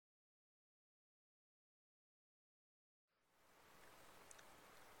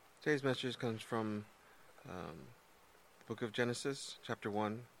Today's message comes from the book of Genesis, chapter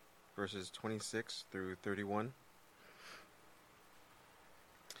 1, verses 26 through 31.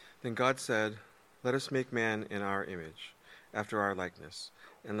 Then God said, "Let us make man in our image, after our likeness,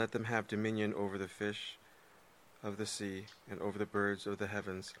 and let them have dominion over the fish of the sea, and over the birds of the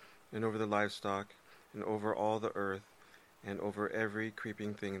heavens, and over the livestock, and over all the earth, and over every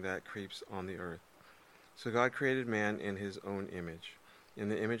creeping thing that creeps on the earth." So God created man in his own image. In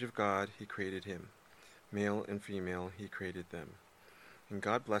the image of God he created him. Male and female he created them. And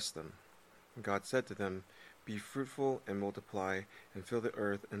God blessed them. And God said to them, "Be fruitful and multiply, and fill the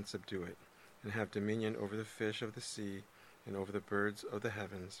earth and subdue it, and have dominion over the fish of the sea, and over the birds of the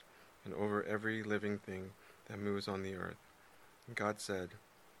heavens, and over every living thing that moves on the earth." And God said,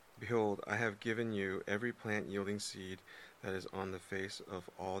 "Behold, I have given you every plant yielding seed that is on the face of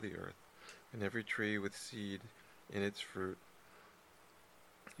all the earth, and every tree with seed in its fruit.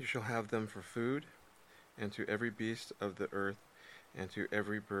 You shall have them for food, and to every beast of the earth, and to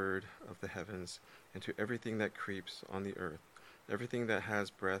every bird of the heavens, and to everything that creeps on the earth, everything that has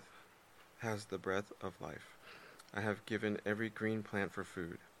breath, has the breath of life. I have given every green plant for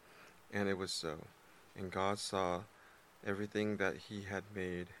food." And it was so. And God saw everything that he had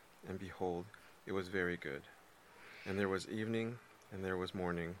made, and behold, it was very good. And there was evening, and there was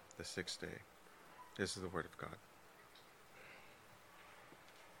morning, the sixth day. This is the word of God.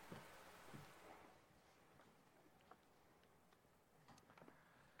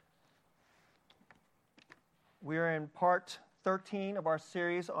 We are in part 13 of our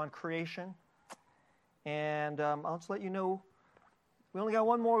series on creation. And I'll just let you know, we only got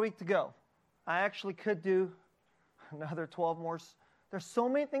one more week to go. I actually could do another 12 more. There's so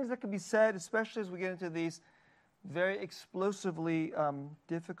many things that could be said, especially as we get into these very explosively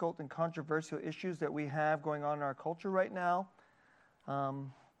difficult and controversial issues that we have going on in our culture right now.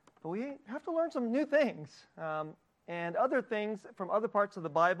 But we have to learn some new things and other things from other parts of the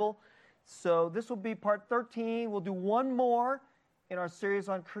Bible. So this will be part 13. We'll do one more in our series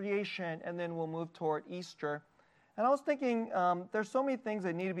on creation, and then we'll move toward Easter. And I was thinking there's so many things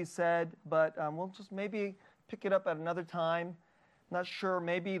that need to be said, but we'll just maybe pick it up at another time. Not sure,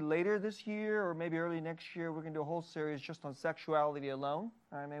 maybe later this year or maybe early next year, we're going to do a whole series just on sexuality alone.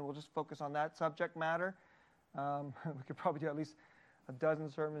 Maybe we'll just focus on that subject matter. We could probably do at least a dozen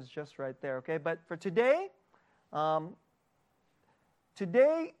sermons just right there, okay? But for today, I've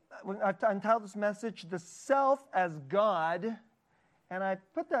entitled this message, "The Self as God," and I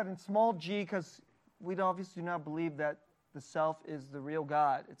put that in small g because we obviously do not believe that the self is the real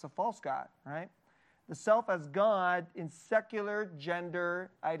God. It's a false God, right? The self as God in secular gender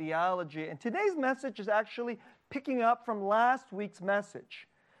ideology. And today's message is actually picking up from last week's message.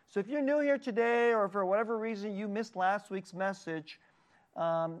 So if you're new here today, or for whatever reason you missed last week's message,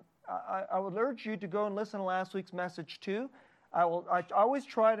 I would urge you to go and listen to last week's message too. I always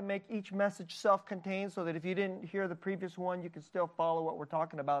try to make each message self-contained so that if you didn't hear the previous one, you can still follow what we're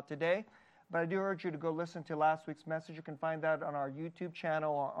talking about today. But I do urge you to go listen to last week's message. You can find that on our YouTube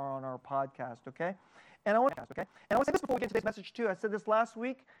channel or on our podcast, okay? And I want to say this before we get to today's message too. I said this last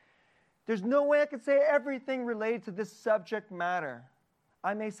week. There's no way I could say everything related to this subject matter.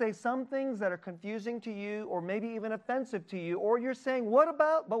 I may say some things that are confusing to you or maybe even offensive to you, or you're saying, what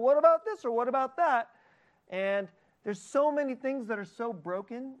about this or what about that? And there's so many things that are so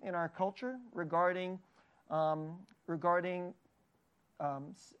broken in our culture regarding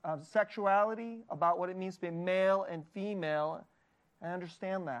sexuality, about what it means to be male and female. I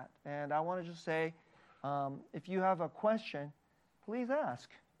understand that. And I want to just say, if you have a question, please ask.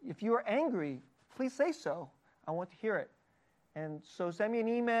 If you are angry, please say so. I want to hear it. And so send me an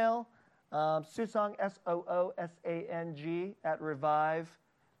email, Soosang, SOOSANG,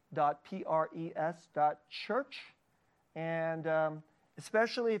 @revive.pres.church. And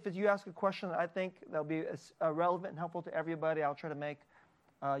especially if you ask a question that I think that'll be relevant and helpful to everybody, I'll try to make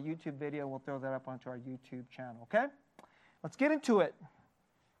a YouTube video. We'll throw that up onto our YouTube channel, okay? Let's get into it.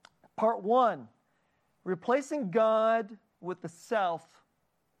 Part 1, replacing God with the self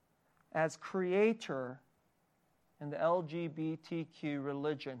as creator in the LGBTQ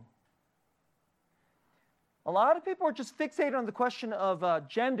religion. A lot of people are just fixated on the question of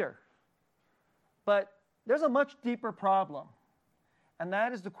gender, but there's a much deeper problem, and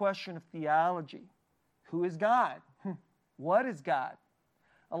that is the question of theology. Who is God? What is God?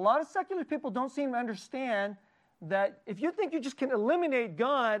 A lot of secular people don't seem to understand that if you think you just can eliminate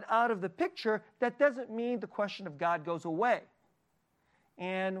God out of the picture, that doesn't mean the question of God goes away.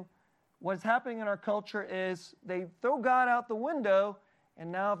 And what's happening in our culture is they throw God out the window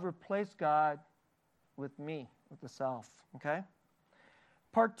and now have replaced God with me, with the self, okay?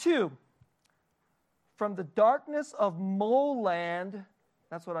 Part 2, from the darkness of mole land.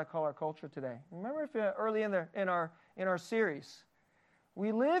 That's what I call our culture today. Remember early in our series,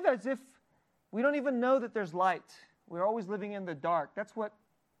 we live as if we don't even know that there's light. We're always living in the dark. That's what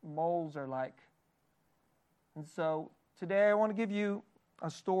moles are like. And so today I want to give you a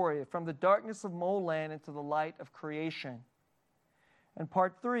story from the darkness of mole land into the light of creation. And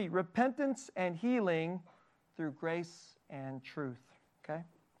part 3, repentance and healing through grace and truth. Okay?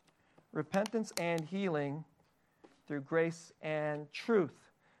 Repentance and healing through grace and truth.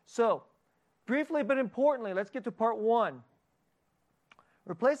 So, briefly but importantly, let's get to part 1.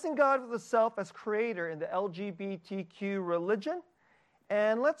 Replacing God with the self as creator in the LGBTQ religion.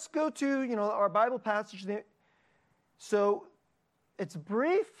 And let's go to, our Bible passage. So, it's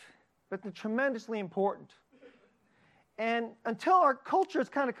brief, but tremendously important. And until our culture is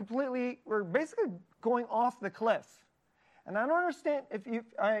kind of we're basically going off the cliff. And I don't understand, if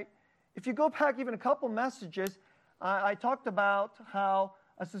you go back even a couple messages, I talked about how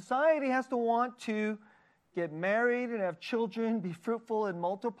a society has to want to get married and have children, be fruitful and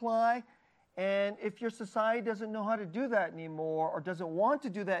multiply. And if your society doesn't know how to do that anymore or doesn't want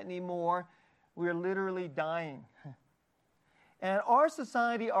to do that anymore, we're literally dying. And our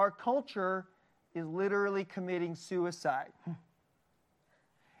society, our culture, is literally committing suicide.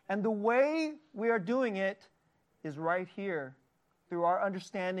 And the way we are doing it is right here through our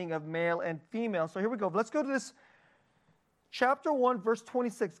understanding of male and female. So here we go. Let's go to this chapter 1, verse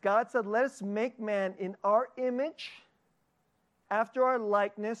 26. God said, let us make man in our image, after our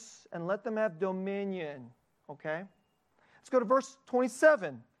likeness, and let them have dominion. Okay? Let's go to verse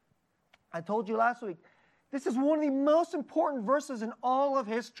 27. I told you last week, this is one of the most important verses in all of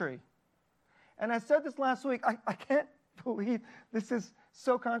history. And I said this last week, I can't believe this is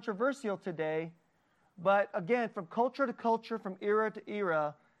so controversial today. But again, from culture to culture, from era to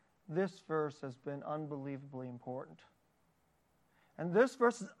era, this verse has been unbelievably important. And this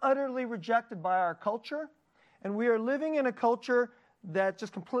verse is utterly rejected by our culture. And we are living in a culture that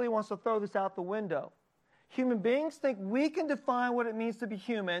just completely wants to throw this out the window. Human beings think we can define what it means to be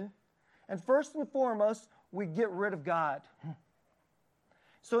human. And first and foremost, we get rid of God.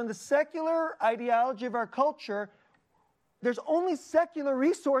 So in the secular ideology of our culture, there's only secular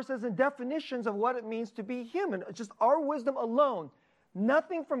resources and definitions of what it means to be human. It's just our wisdom alone.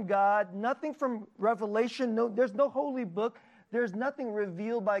 Nothing from God, nothing from Revelation. There's no holy book. There's nothing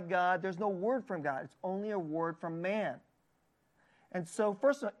revealed by God. There's no word from God. It's only a word from man. And so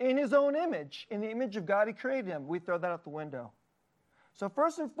first, in his own image, in the image of God, he created him. We throw that out the window. So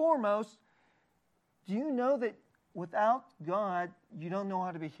first and foremost, do you know that without God, you don't know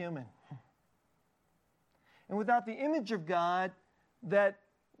how to be human? And without the image of God, that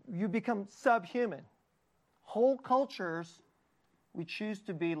you become subhuman. Whole cultures, we choose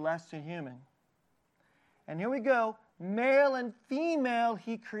to be less than human. And here we go. Male and female,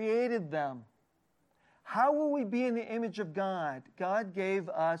 he created them. How will we be in the image of God? God gave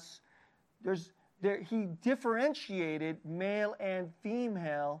us, he differentiated male and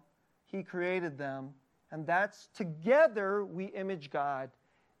female. He created them. And that's together we image God.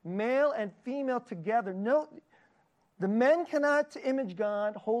 Male and female together. No, the men cannot image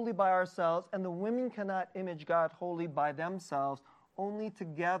God wholly by ourselves, and the women cannot image God wholly by themselves. Only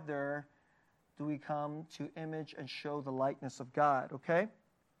together do we come to image and show the likeness of God, okay?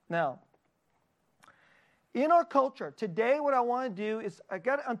 Now, in our culture, today what I want to do is, I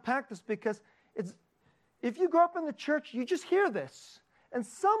got to unpack this because if you grow up in the church, you just hear this. And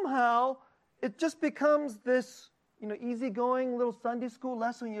somehow it just becomes this, easygoing little Sunday school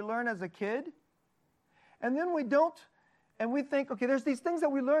lesson you learn as a kid. And then we think, okay, there's these things that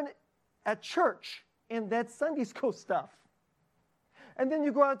we learn at church in that Sunday school stuff. And then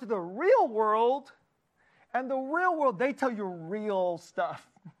you go out to the real world, and the real world, they tell you real stuff.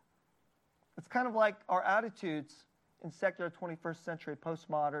 It's kind of like our attitudes in secular 21st century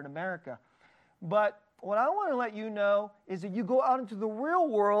postmodern America. But what I want to let you know is that you go out into the real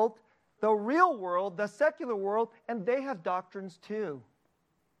world, the secular world, and they have doctrines too.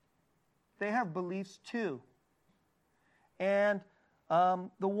 They have beliefs too. And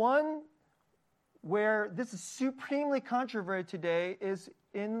the one where this is supremely controversial today is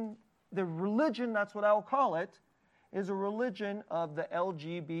in the religion, that's what I will call it, is a religion of the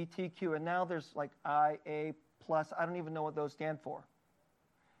LGBTQ. And now there's like IA+, I don't even know what those stand for.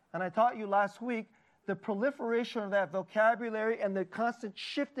 And I taught you last week the proliferation of that vocabulary and the constant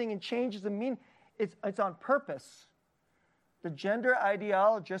shifting and changes in meaning, it's on purpose. The gender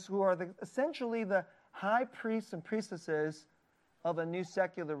ideologists, who are essentially the high priests and priestesses of a new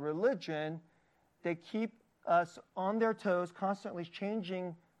secular religion, they keep us on their toes, constantly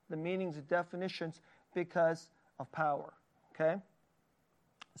changing the meanings and definitions because of power. Okay?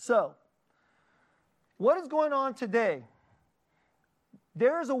 So, what is going on today?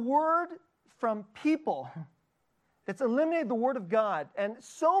 There is a word from people. It's eliminated the Word of God. And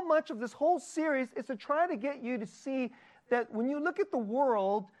so much of this whole series is to try to get you to see that when you look at the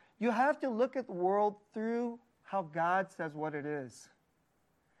world, you have to look at the world through how God says what it is.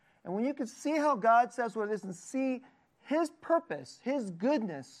 And when you can see how God says what it is and see His purpose, His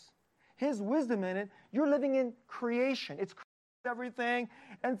goodness, His wisdom in it, you're living in creation. It's everything.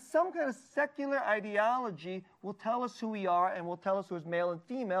 And some kind of secular ideology will tell us who we are and will tell us who is male and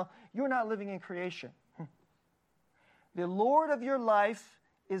female. You're not living in creation. The Lord of your life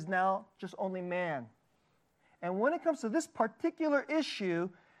is now just only man. And when it comes to this particular issue,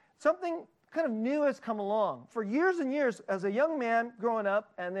 something kind of new has come along. For years and years, as a young man growing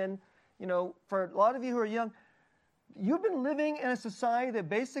up, and then, for a lot of you who are young, you've been living in a society that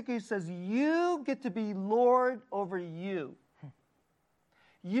basically says you get to be Lord over you.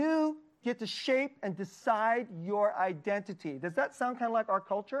 You get to shape and decide your identity. Does that sound kind of like our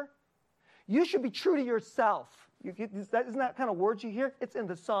culture? You should be true to yourself. Isn't that kind of words you hear? It's in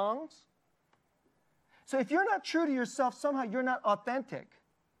the songs. So if you're not true to yourself, somehow you're not authentic.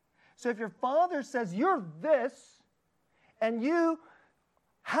 So if your father says you're this, and you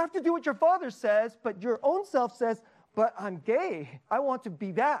have to do what your father says, but your own self says, but I'm gay, I want to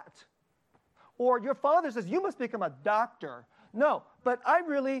be that. Or your father says, you must become a doctor. No, but I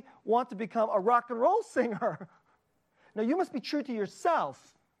really want to become a rock and roll singer. No, you must be true to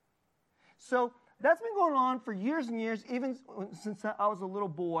yourself. So that's been going on for years and years, even since I was a little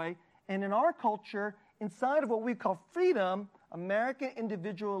boy. And in our culture, inside of what we call freedom, American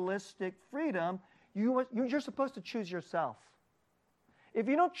individualistic freedom, you're supposed to choose yourself. If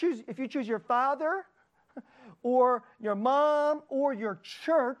you choose your father or your mom or your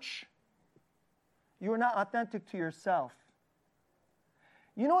church, you are not authentic to yourself.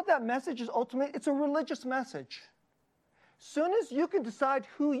 You know what that message is ultimately? It's a religious message. Soon as you can decide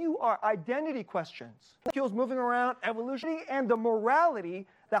who you are, identity questions, molecules moving around, evolution, and the morality,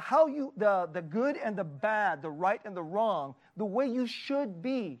 the good and the bad, the right and the wrong, the way you should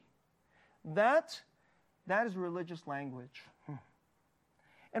be, that is religious language.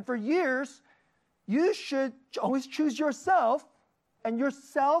 And for years, you should always choose yourself, and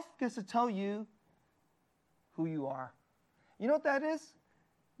yourself gets to tell you who you are. You know what that is?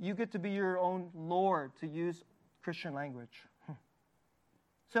 You get to be your own Lord, to use Christian language.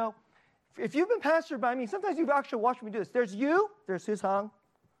 So, if you've been pastored by me, sometimes you've actually watched me do this. There's you, there's Susang.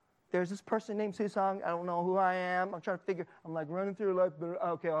 There's this person named Susang. I don't know who I am. I'm trying to figure. I'm like running through life. But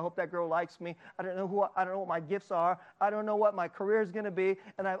okay, I hope that girl likes me. I don't know what my gifts are. I don't know what my career is going to be.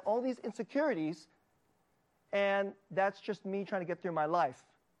 And I have all these insecurities. And that's just me trying to get through my life.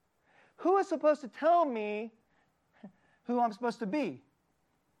 Who is supposed to tell me who I'm supposed to be?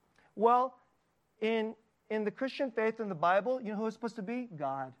 Well, in the Christian faith in the Bible, you know who it's supposed to be?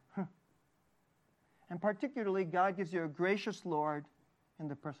 God. And particularly, God gives you a gracious Lord in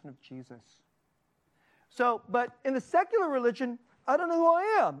the person of Jesus. So, but in the secular religion, I don't know who I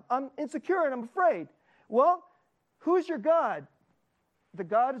am. I'm insecure and I'm afraid. Well, who's your God? The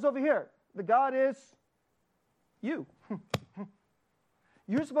God is over here. The God is you.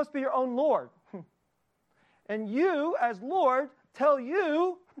 You're supposed to be your own Lord. And you, as Lord, tell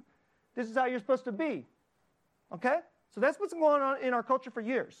you this is how you're supposed to be. Okay? So that's what's going on in our culture for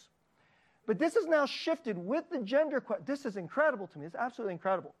years. But this has now shifted with the gender question. This is incredible to me. It's absolutely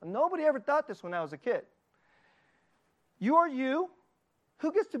incredible. And nobody ever thought this when I was a kid. You are you.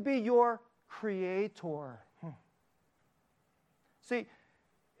 Who gets to be your creator? See,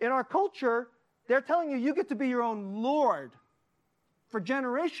 in our culture, they're telling you get to be your own Lord. For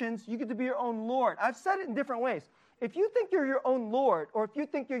generations, you get to be your own Lord. I've said it in different ways. If you think you're your own Lord, or if you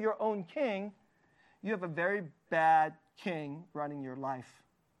think you're your own king, you have a very bad king running your life.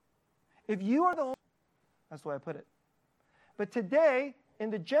 If you are the only, that's the way I put it. But today, in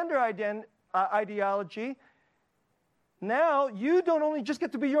the gender ideology, now you don't only just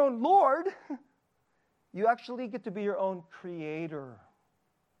get to be your own Lord, you actually get to be your own creator.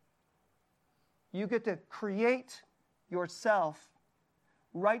 You get to create yourself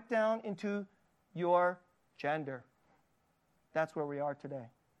right down into your gender. That's where we are today.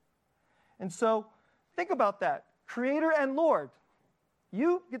 And so, think about that. Creator and Lord.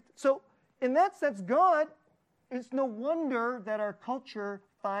 So, in that sense, God, it's no wonder that our culture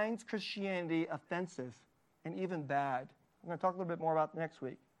finds Christianity offensive and even bad. I'm going to talk a little bit more about next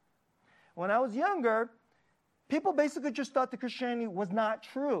week. When I was younger, people basically just thought that Christianity was not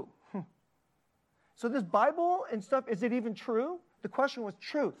true. So this Bible and stuff, is it even true? The question was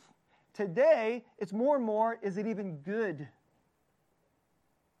truth. Today, it's more and more, is it even good?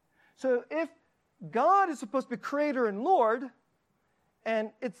 So if God is supposed to be creator and Lord,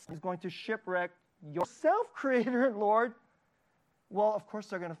 and it's going to shipwreck your self-creator and Lord, well, of course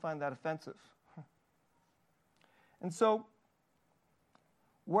they're going to find that offensive. And so,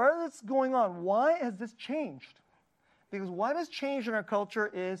 where is this going on? Why has this changed? Because what has changed in our culture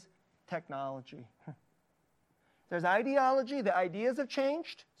is technology. There's ideology. The ideas have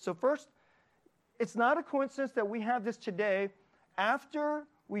changed. So first, it's not a coincidence that we have this today after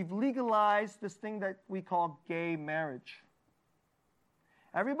we've legalized this thing that we call gay marriage.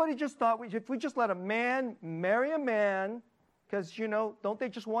 Everybody just thought if we just let a man marry a man, because, don't they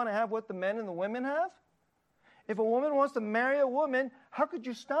just want to have what the men and the women have? If a woman wants to marry a woman, how could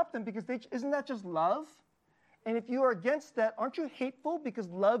you stop them? Because isn't that just love? And if you are against that, aren't you hateful? Because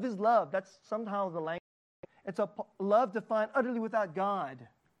love is love. That's somehow the language. It's a love defined utterly without God.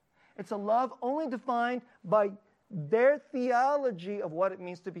 It's a love only defined by their theology of what it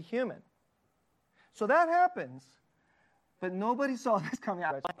means to be human. So that happens. But nobody saw this coming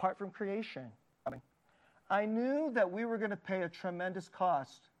out apart from creation. I knew that we were going to pay a tremendous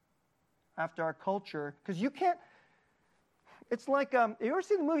cost after our culture, because you can't, it's like, you ever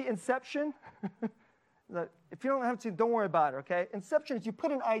seen the movie Inception? If you haven't seen it, don't worry about it, okay? Inception is you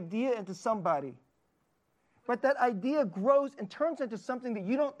put an idea into somebody, but that idea grows and turns into something that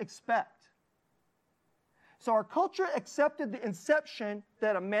you don't expect. So our culture accepted the inception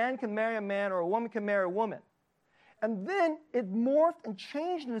that a man can marry a man or a woman can marry a woman. And then it morphed and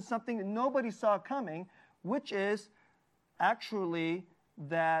changed into something that nobody saw coming, which is actually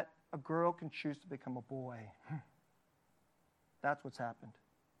that a girl can choose to become a boy. That's what's happened.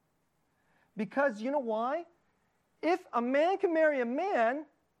 Because you know why? If a man can marry a man,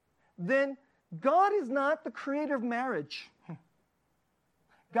 then God is not the creator of marriage.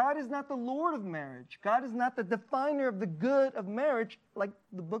 God is not the Lord of marriage. God is not the definer of the good of marriage, like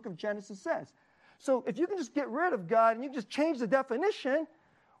the book of Genesis says. So if you can just get rid of God and you just change the definition,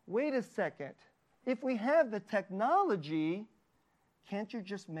 wait a second. If we have the technology, can't you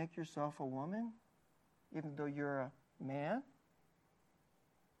just make yourself a woman, even though you're a man?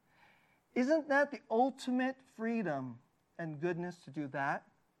 Isn't that the ultimate freedom and goodness to do that?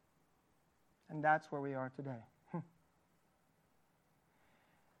 And that's where we are today.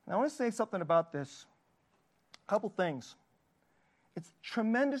 Now, I want to say something about this. A couple things. It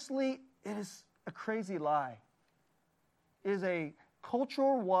is a crazy lie. It is a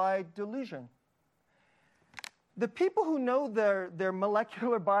cultural-wide delusion. The people who know their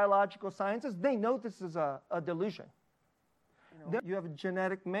molecular biological sciences, they know this is a delusion. You have a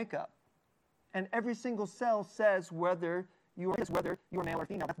genetic makeup. And every single cell says whether you're male or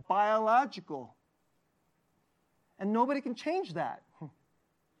female. That's biological. And nobody can change that.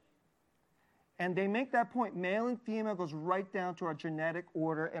 And they make that point. Male and female goes right down to our genetic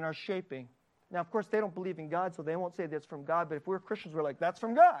order and our shaping. Now, of course, they don't believe in God, so they won't say that's from God. But if we're Christians, we're like, that's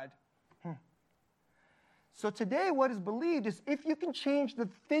from God. So today what is believed is if you can change the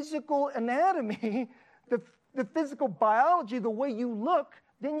physical anatomy, the physical biology, the way you look,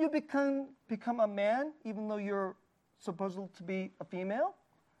 then you become a man, even though you're supposed to be a female.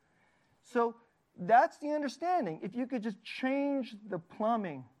 So that's the understanding. If you could just change the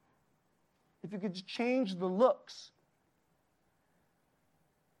plumbing, if you could just change the looks.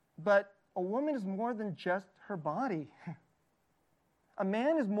 But a woman is more than just her body. A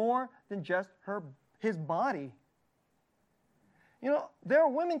man is more than just his body. There are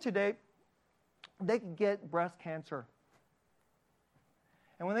women today, they can get breast cancer.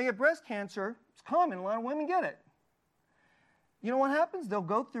 And when they get breast cancer, it's common, a lot of women get it. You know what happens? They'll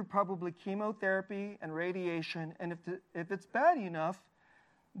go through probably chemotherapy and radiation, and if it's bad enough,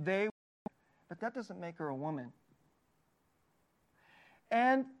 but that doesn't make her a woman.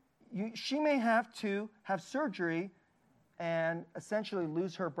 And she may have to have surgery and essentially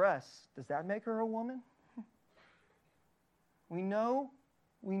lose her breasts. Does that make her a woman? We know,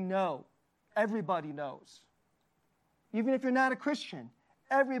 everybody knows. Even if you're not a Christian,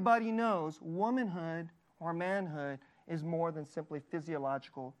 everybody knows womanhood or manhood is more than simply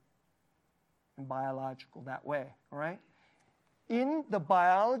physiological and biological that way, all right? In the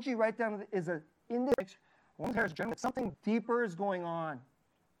biology, right down is woman's hair is generally something deeper is going on.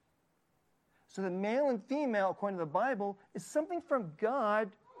 So the male and female, according to the Bible, is something from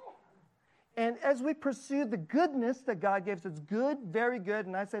God. And as we pursue the goodness that God gives, it's good, very good.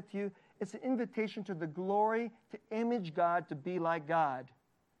 And I said to you, it's an invitation to the glory, to image God, to be like God.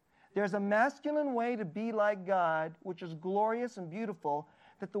 There's a masculine way to be like God, which is glorious and beautiful,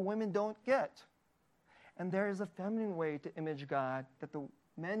 that the women don't get. And there is a feminine way to image God that the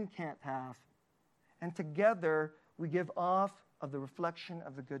men can't have. And together, we give off of the reflection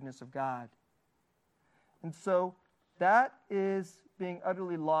of the goodness of God. And so, that is being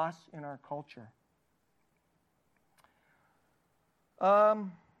utterly lost in our culture. Let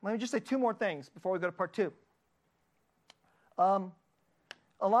me just say two more things before we go to part two. A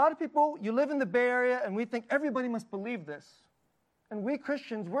lot of people, you live in the Bay Area, and we think everybody must believe this. And we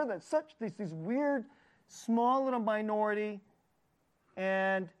Christians, we're these weird, small little minority,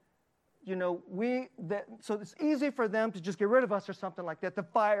 and so it's easy for them to just get rid of us or something like that, to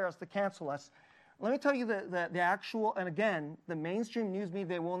fire us, to cancel us. Let me tell you the actual, and again, the mainstream news media,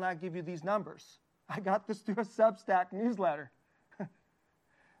 they will not give you these numbers. I got this through a Substack newsletter.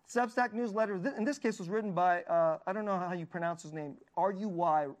 Substack newsletter, in this case, was written by, I don't know how you pronounce his name,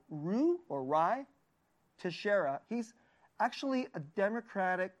 R-U-Y, Rai Teixeira. He's actually a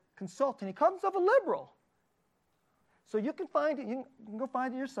Democratic consultant. He calls himself a liberal. So you can find it. You can go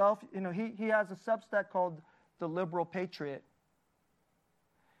find it yourself. He has a Substack called The Liberal Patriot.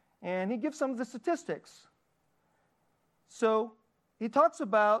 And he gives some of the statistics. So he talks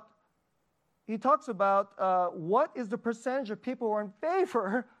about what is the percentage of people who are in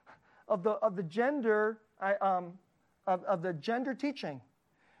favor of the gender teaching.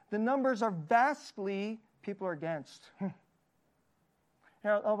 The numbers are vastly people are against.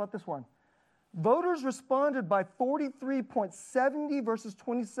 How about this one? Voters responded by 43.70 versus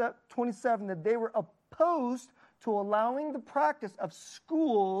 27 that they were opposed to allowing the practice of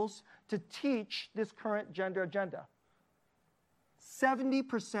schools to teach this current gender agenda.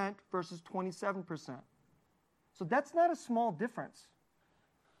 70% versus 27%. So that's not a small difference.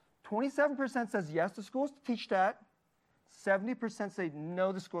 27% says yes, the schools teach that. 70% say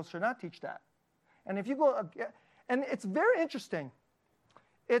no, the schools should not teach that. And if you go, and it's very interesting.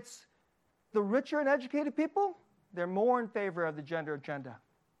 It's the richer and educated people, they're more in favor of the gender agenda.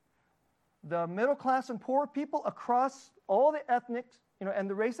 The middle class and poor people across all the ethnics, and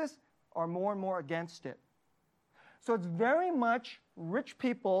the races are more and more against it. So it's very much rich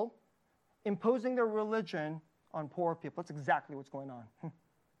people imposing their religion on poor people. That's exactly what's going on.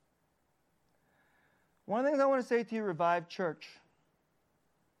 One of the things I want to say to you, Revived Church,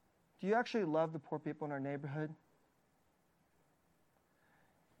 do you actually love the poor people in our neighborhood?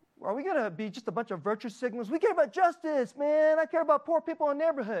 Are we going to be just a bunch of virtue signals? We care about justice, man. I care about poor people in the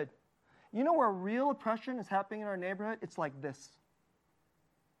neighborhood. You know where real oppression is happening in our neighborhood? It's like this.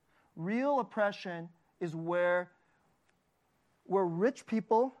 Real oppression is where rich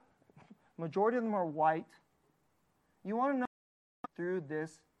people, majority of them are white, you want to know through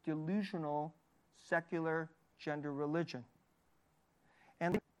this delusional, secular gender religion.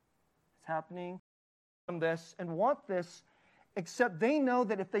 And it's happening from this and want this, except they know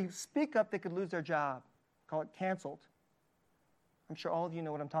that if they speak up, they could lose their job. Call it canceled. I'm sure all of you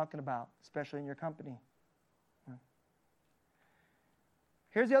know what I'm talking about, especially in your company.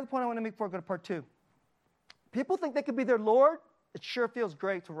 Here's the other point I want to make before I go to part two. People think they could be their Lord. It sure feels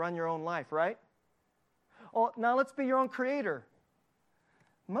great to run your own life, right? Oh, now let's be your own creator.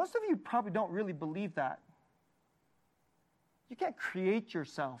 Most of you probably don't really believe that. You can't create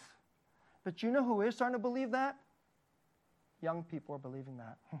yourself. But you know who is starting to believe that? Young people are believing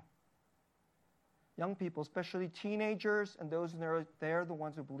that. Young people, especially teenagers and those in there, they're the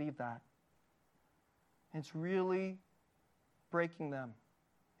ones who believe that. And it's really breaking them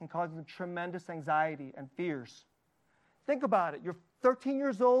and causing them tremendous anxiety and fears. Think about it. You're 13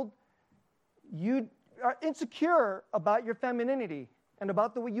 years old. You are insecure about your femininity and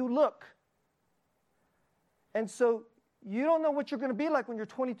about the way you look. And so you don't know what you're going to be like when you're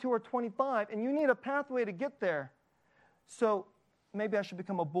 22 or 25, and you need a pathway to get there. So maybe I should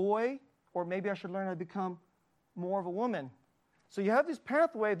become a boy, or maybe I should learn how to become more of a woman. So you have this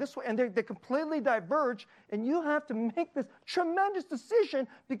pathway this way, and they completely diverge, and you have to make this tremendous decision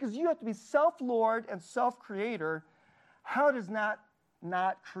because you have to be self-lord and self-creator. How does that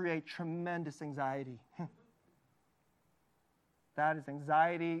not create tremendous anxiety? That is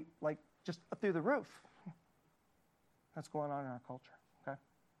anxiety, like, just through the roof. That's going on in our culture, okay?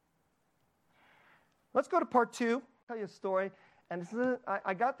 Let's go to part two. I'll tell you a story. And this is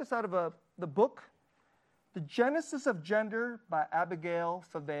I got this out of the book, The Genesis of Gender by Abigail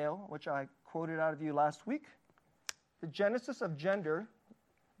Favale, which I quoted out of you last week. The Genesis of Gender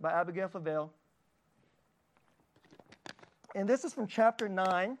by Abigail Favale. And this is from chapter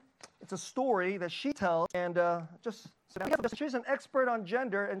 9. It's a story that she tells. And she's an expert on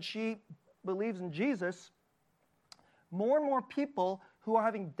gender, and she believes in Jesus. More and more people who are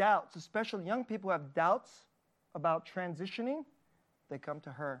having doubts, especially young people who have doubts about transitioning, they come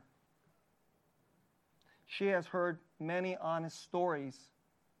to her. she has heard many honest stories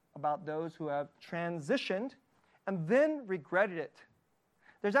about those who have transitioned and then regretted it.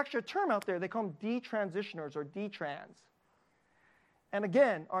 There's actually a term out there, they call them detransitioners or detrans. And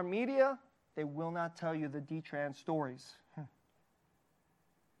again, our media, they will not tell you the detrans stories.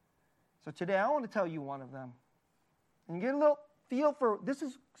 So today I want to tell you one of them. And get a little feel for, this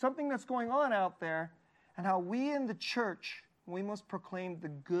is something that's going on out there, and how we in the church, we must proclaim the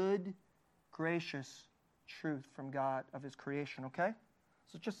good, gracious truth from God of His creation, okay?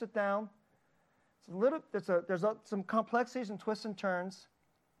 So just sit down. There's some complexities and twists and turns.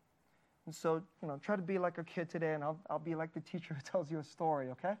 And so, try to be like a kid today, and I'll be like the teacher who tells you a story,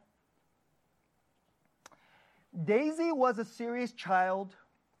 okay? Daisy was a serious child,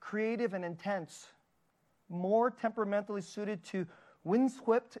 creative and intense, more temperamentally suited to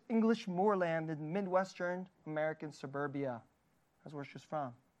windswept English moorland than Midwestern American suburbia. That's where she's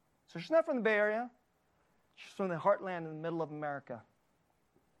from. So she's not from the Bay Area. She's from the heartland in the middle of America.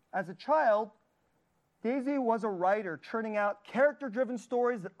 As a child, Daisy was a writer, churning out character-driven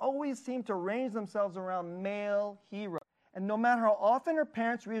stories that always seemed to arrange themselves around male heroes. And no matter how often her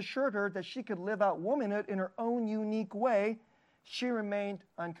parents reassured her that she could live out womanhood in her own unique way, she remained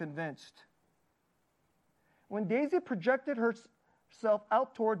unconvinced. When Daisy projected herself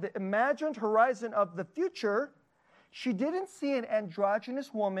out toward the imagined horizon of the future, she didn't see an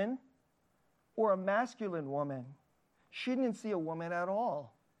androgynous woman or a masculine woman. She didn't see a woman at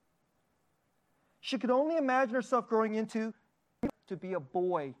all. She could only imagine herself growing into to be a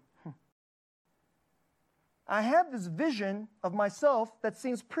boy. I have this vision of myself that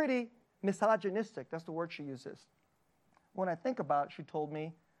seems pretty misogynistic. That's the word she uses. When I think about it, she told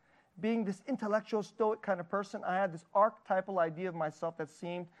me, being this intellectual, stoic kind of person, I had this archetypal idea of myself that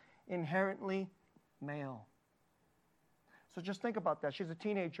seemed inherently male. So just think about that. She's a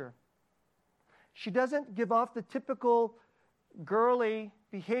teenager. She doesn't give off the typical girly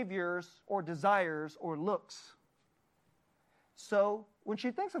behaviors or desires or looks. So when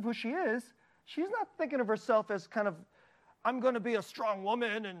she thinks of who she is, she's not thinking of herself as kind of, I'm going to be a strong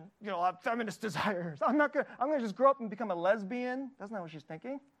woman and, have feminist desires. I'm going to just grow up and become a lesbian. That's not what she's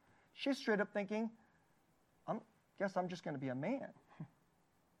thinking. She's straight up thinking, guess I'm just going to be a man.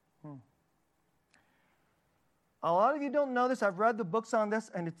 A lot of you don't know this. I've read the books on this,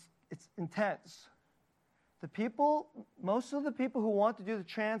 and it's intense. Most of the people who want to do the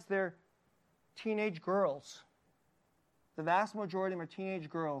trans, they're teenage girls. The vast majority of them are teenage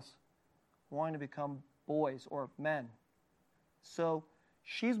girls wanting to become boys or men. So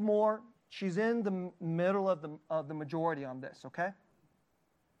she's in the middle of the majority on this, okay?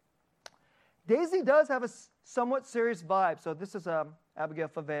 Daisy does have a somewhat serious vibe. So this is Abigail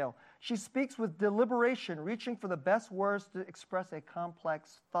Favale. She speaks with deliberation, reaching for the best words to express a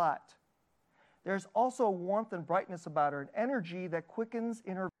complex thought. There's also a warmth and brightness about her, an energy that quickens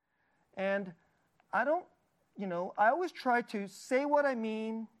in her. And I always try to say what I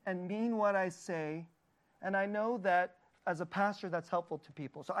mean and mean what I say. And I know that as a pastor, that's helpful to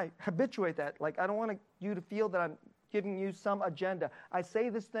people. So I habituate that. Like, I don't want you to feel that I'm giving you some agenda. I say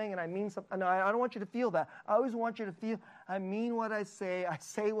this thing and I mean something. No, I don't want you to feel that. I always want you to feel I mean what I say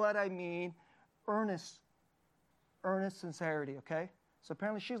what I mean. Earnest sincerity, okay? So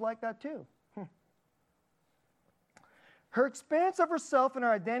apparently she's like that too. Her experience of herself and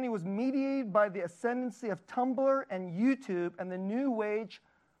her identity was mediated by the ascendancy of Tumblr and YouTube and the new age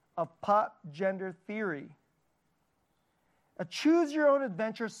of pop gender theory. A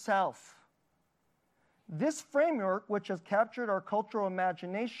choose-your-own-adventure self. This framework, which has captured our cultural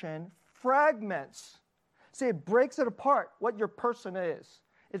imagination, fragments. See, it breaks it apart, what your person is.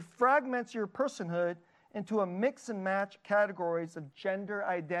 It fragments your personhood into a mix and match categories of gender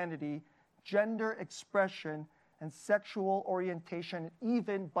identity, gender expression, and sexual orientation, and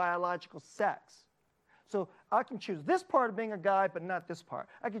even biological sex. So I can choose this part of being a guy, but not this part.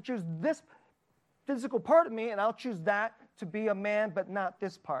 I can choose this physical part of me, and I'll choose that to be a man, but not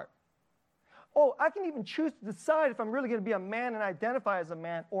this part. Oh, I can even choose to decide if I'm really going to be a man and identify as a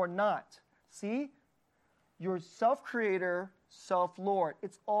man or not. See? You're self-creator, self-lord.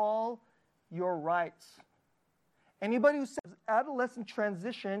 It's all your rights. Anybody who says adolescent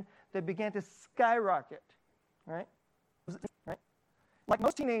transition, they began to skyrocket. Right? Like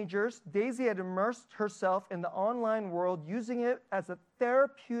most teenagers, Daisy had immersed herself in the online world, using it as a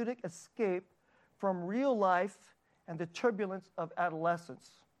therapeutic escape from real life and the turbulence of adolescence.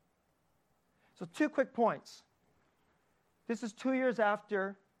 So 2 quick points. This is 2 years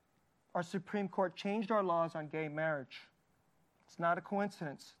after our Supreme Court changed our laws on gay marriage. It's not a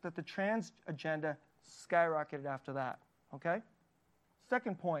coincidence that the trans agenda skyrocketed after that, okay?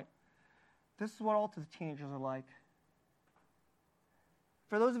 Second point. this is what all the teenagers are like.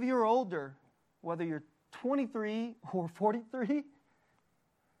 For those of you who are older, whether you're 23 or 43,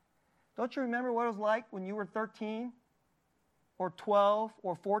 don't you remember what it was like when you were 13 or 12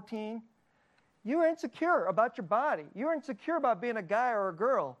 or 14? You were insecure about your body. You were insecure about being a guy or a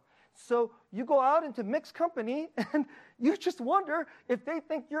girl. So you go out into mixed company and you just wonder if they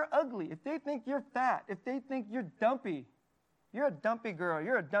think you're ugly, if they think you're fat, if they think you're dumpy. You're a dumpy girl.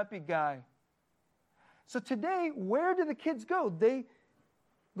 You're a dumpy guy. So today, where do the kids go? They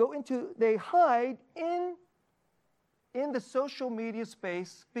hide in the social media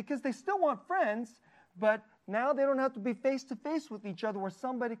space because they still want friends, but now they don't have to be face-to-face with each other where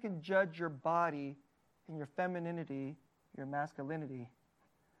somebody can judge your body and your femininity, your masculinity.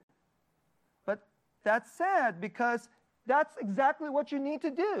 But that's sad because that's exactly what you need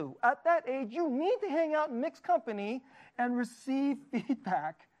to do. At that age, you need to hang out in mixed company and receive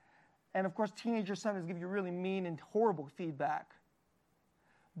feedback. And of course, teenagers sometimes give you really mean and horrible feedback.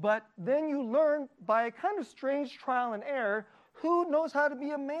 But then you learn by a kind of strange trial and error who knows how to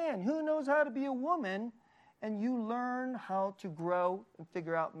be a man, who knows how to be a woman, and you learn how to grow and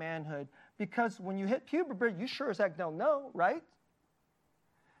figure out manhood. Because when you hit puberty, you sure as heck don't know, right?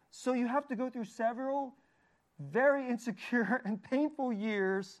 So you have to go through several very insecure and painful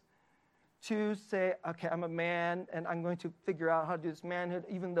years to say, okay, I'm a man, and I'm going to figure out how to do this manhood,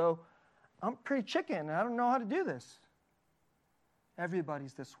 even though I'm pretty chicken, and I don't know how to do this.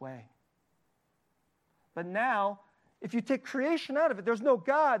 Everybody's this way. But now, if you take creation out of it, there's no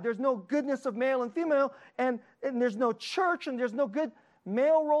God, there's no goodness of male and female, and there's no church, and there's no good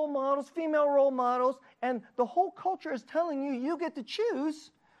male role models, female role models, and the whole culture is telling you, you get to choose.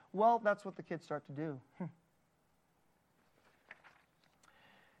 Well, that's what the kids start to do.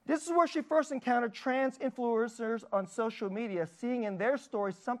 This is where she first encountered trans influencers on social media, seeing in their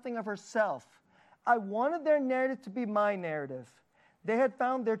stories something of herself. I wanted their narrative to be my narrative. They had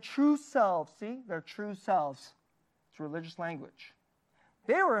found their true selves. See, their true selves. It's religious language.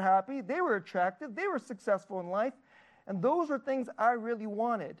 They were happy, they were attractive, they were successful in life, and those were things I really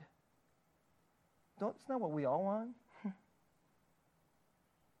wanted. Isn't that what we all want?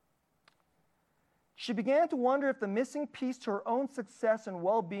 She began to wonder if the missing piece to her own success and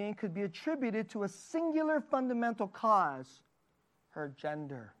well-being could be attributed to a singular fundamental cause, her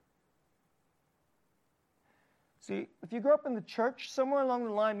gender. See, if you grow up in the church, somewhere along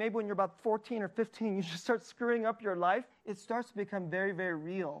the line, maybe when you're about 14 or 15, you just start screwing up your life, it starts to become very, very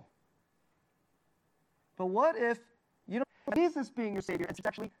real. But what if you don't have Jesus being your Savior, it's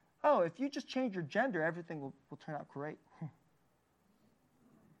actually, if you just change your gender, everything will turn out great.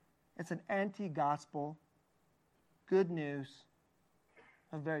 It's an anti-gospel, good news,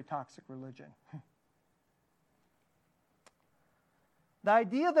 a very toxic religion. The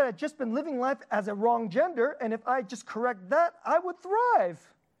idea that I'd just been living life as a wrong gender, and if I just correct that, I would thrive.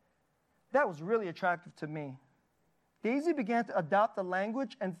 That was really attractive to me. Daisy began to adopt the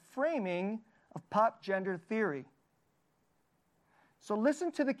language and framing of pop gender theory. So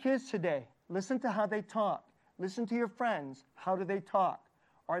listen to the kids today. Listen to how they talk. Listen to your friends. How do they talk?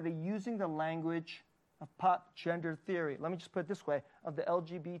 Are they using the language of pop gender theory? Let me just put it this way, of the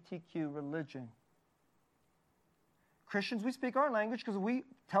LGBTQ religion. Christians, we speak our language because we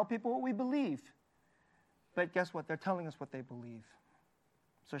tell people what we believe. But guess what? They're telling us what they believe.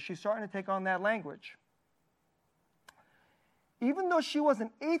 So she's starting to take on that language. Even though she was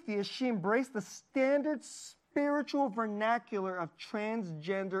an atheist, she embraced the standard spiritual vernacular of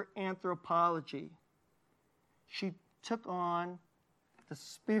transgender anthropology. She took on the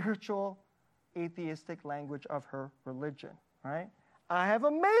spiritual, atheistic language of her religion, right? I have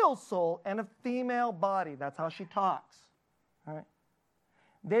a male soul and a female body. That's how she talks, right?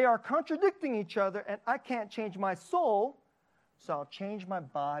 They are contradicting each other, and I can't change my soul, so I'll change my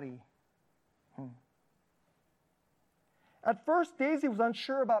body. At first, Daisy was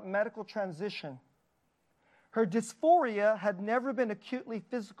unsure about medical transition. Her dysphoria had never been acutely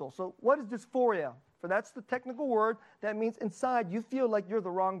physical. So what is dysphoria? That's the technical word. That means inside you feel like you're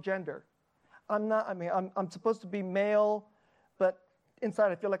the wrong gender. I'm supposed to be male, but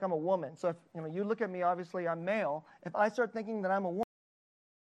inside I feel like I'm a woman. So if you look at me, obviously I'm male. If I start thinking that I'm a woman,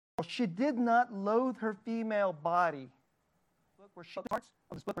 she did not loathe her female body. Where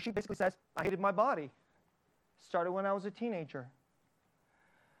she basically says, I hated my body. Started when I was a teenager.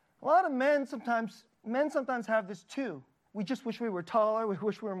 A lot of men sometimes have this too. We just wish we were taller, we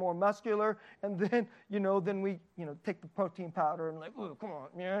wish we were more muscular, and then, we take the protein powder and like, oh, come on,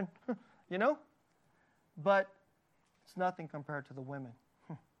 man, But it's nothing compared to the women.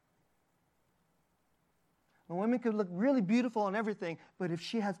 And women could look really beautiful and everything, but if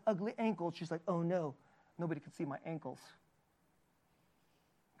she has ugly ankles, she's like, oh no, nobody can see my ankles.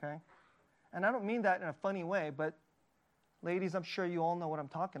 Okay? And I don't mean that in a funny way, but ladies, I'm sure you all know what I'm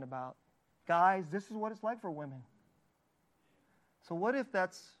talking about. Guys, this is what it's like for women. So what if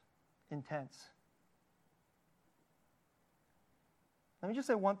that's intense? Let me just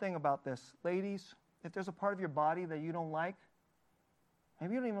say one thing about this. Ladies, if there's a part of your body that you don't like,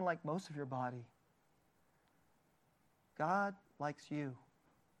 maybe you don't even like most of your body. God likes you.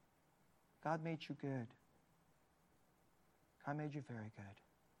 God made you good. God made you very good.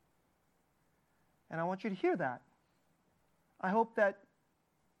 And I want you to hear that. I hope that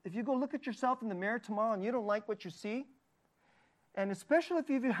if you go look at yourself in the mirror tomorrow and you don't like what you see, and especially if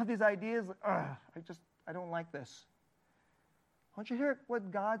you have these ideas, I don't like this. I want you to hear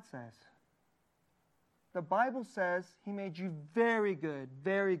what God says. The Bible says He made you very good,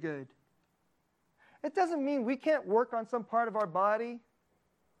 very good. It doesn't mean we can't work on some part of our body.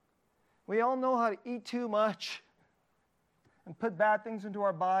 We all know how to eat too much and put bad things into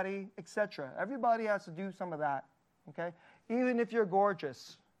our body, etc. Everybody has to do some of that, okay? Even if you're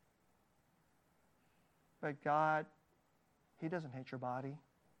gorgeous. But God, He doesn't hate your body.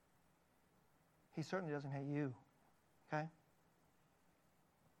 He certainly doesn't hate you, okay?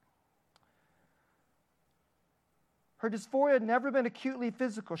 Her dysphoria had never been acutely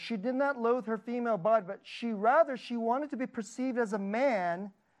physical. She did not loathe her female body, but she wanted to be perceived as a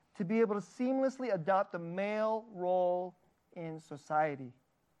man to be able to seamlessly adopt a male role in society.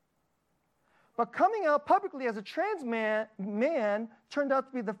 But coming out publicly as a trans man turned out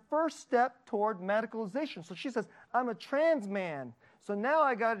to be the first step toward medicalization. So she says, I'm a trans man. So now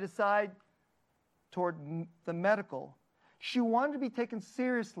I got to decide toward the medical. She wanted to be taken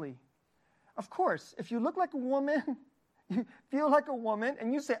seriously. Of course, if you look like a woman, you feel like a woman,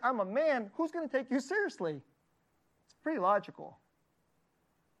 and you say, I'm a man, who's going to take you seriously? It's pretty logical.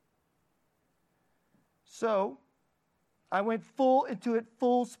 So, I went into it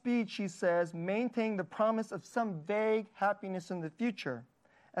full speed, she says, maintaining the promise of some vague happiness in the future.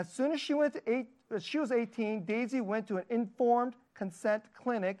 As soon as she was 18, Daisy went to an informed consent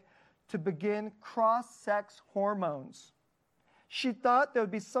clinic to begin cross-sex hormones. She thought there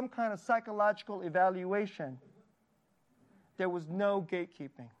would be some kind of psychological evaluation. There was no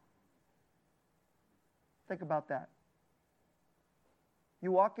gatekeeping. Think about that.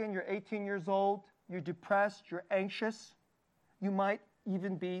 You walk in, you're 18 years old, you're depressed, you're anxious. You might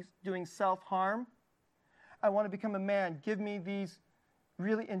even be doing self-harm. I want to become a man. Give me these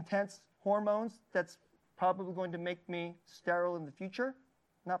really intense hormones that's probably going to make me sterile in the future.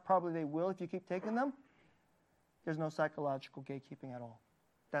 Not probably, they will if you keep taking them. There's no psychological gatekeeping at all.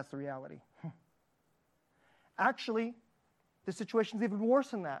 That's the reality. Actually, the situation's even worse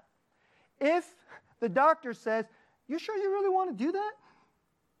than that. If the doctor says, you sure you really want to do that?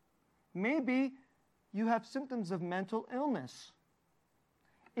 Maybe you have symptoms of mental illness.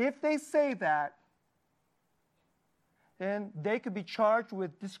 If they say that, then they could be charged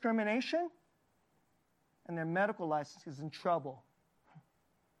with discrimination and their medical license is in trouble.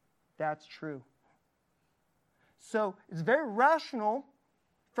 That's true. So it's very rational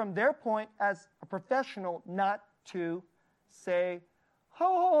from their point as a professional not to say,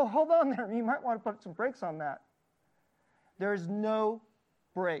 oh, hold on there, you might want to put some brakes on that. There is no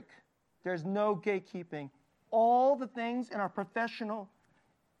break. There's no gatekeeping. All the things in our professional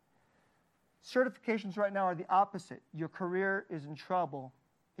certifications right now are the opposite. Your career is in trouble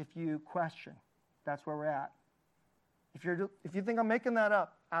if you question. That's where we're at. If you think I'm making that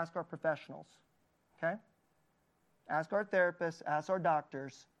up, ask our professionals, okay? Ask our therapists, ask our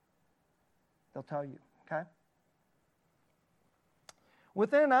doctors. They'll tell you, okay?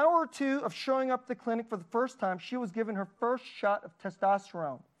 Within an hour or two of showing up at the clinic for the first time, she was given her first shot of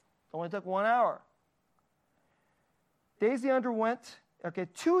testosterone. It only took 1 hour. Daisy underwent,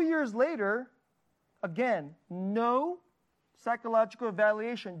 2 years later, again, no psychological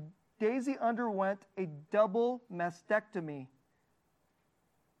evaluation. Daisy underwent a double mastectomy.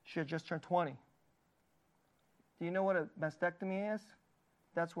 She had just turned 20. Do you know what a mastectomy is?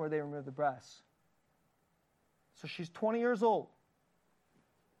 That's where they remove the breasts. So she's 20 years old.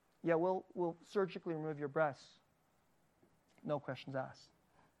 Yeah, we'll surgically remove your breasts. No questions asked.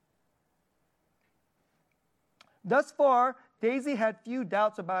 Thus far, Daisy had few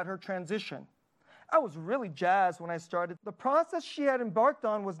doubts about her transition. I was really jazzed when I started. The process she had embarked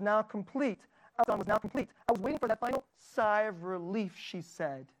on was now complete. I was waiting for that final sigh of relief, she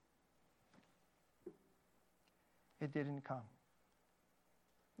said. It didn't come.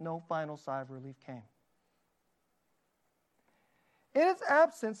 No final sigh of relief came. In its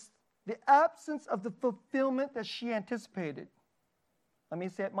absence, the absence of the fulfillment that she anticipated. Let me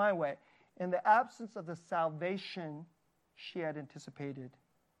say it my way. In the absence of the salvation she had anticipated,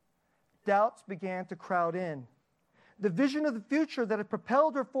 doubts began to crowd in. The vision of the future that had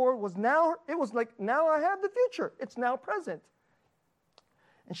propelled her forward was now I have the future. It's now present.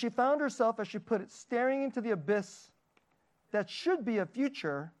 And she found herself, as she put it, staring into the abyss that should be a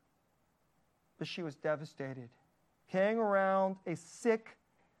future, but she was devastated, carrying around a sick,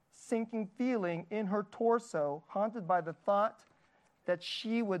 sinking feeling in her torso, haunted by the thought that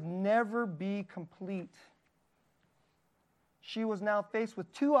she would never be complete. She was now faced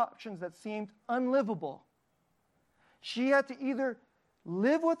with two options that seemed unlivable. She had to either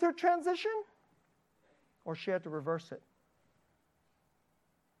live with her transition or she had to reverse it.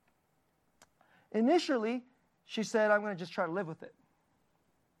 Initially, she said, I'm going to just try to live with it.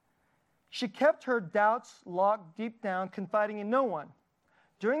 She kept her doubts locked deep down, confiding in no one.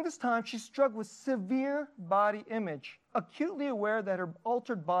 During this time, she struggled with severe body image, acutely aware that her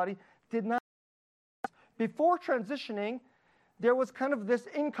altered body did not. Before transitioning, there was kind of this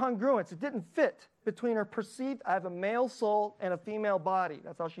incongruence. It didn't fit between her perceived, I have a male soul and a female body.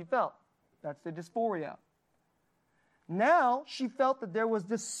 That's how she felt. That's the dysphoria. Now she felt that there was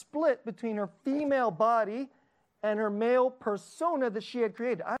this split between her female body and her male persona that she had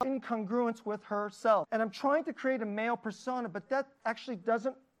created. I have incongruence with herself. And I'm trying to create a male persona, but that actually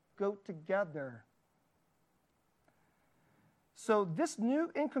doesn't go together. So this new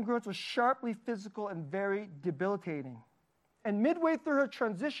incongruence was sharply physical and very debilitating. And midway through her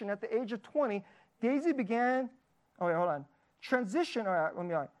transition at the age of 20, Daisy began, Transition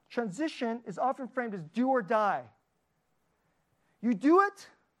is often framed as do or die. You do it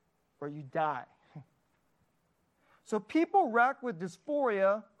or you die. So people racked with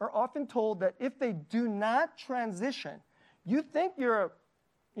dysphoria are often told that if they do not transition, you think you're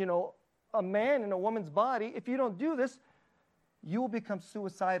a man in a woman's body. If you don't do this, you will become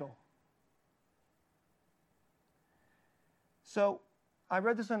suicidal. So I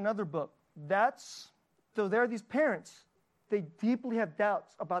read this in another book. So there are these parents. They deeply have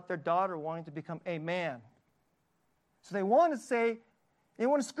doubts about their daughter wanting to become a man. So they want to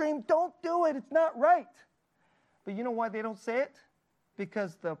scream, don't do it, it's not right. But you know why they don't say it?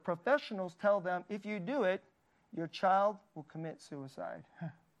 Because the professionals tell them, if you do it, your child will commit suicide.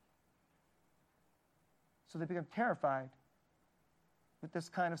 So they become terrified with this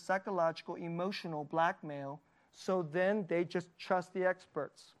kind of psychological, emotional blackmail. So then they just trust the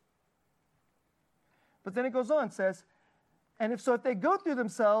experts. But then it goes on and says, and if they go through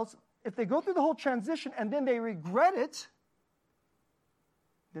the whole transition and then they regret it,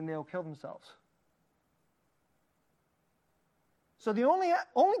 then they'll kill themselves. So the only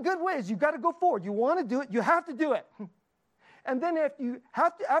good way is you've got to go forward. You want to do it, you have to do it. And then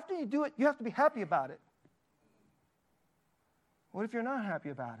after you do it, you have to be happy about it. What if you're not happy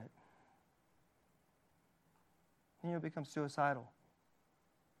about it? Then you'll become suicidal.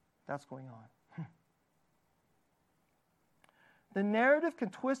 That's going on. The narrative can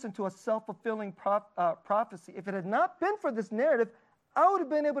twist into a self-fulfilling prophecy. If it had not been for this narrative, I would have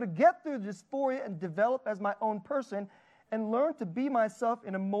been able to get through dysphoria and develop as my own person and learn to be myself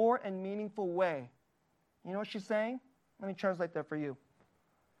in a more and meaningful way. You know what she's saying? Let me translate that for you.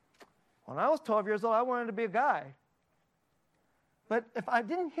 When I was 12 years old, I wanted to be a guy. But if I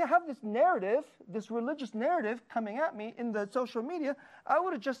didn't have this narrative, this religious narrative coming at me in the social media, I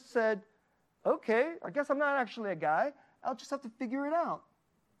would have just said, okay, I guess I'm not actually a guy. I'll just have to figure it out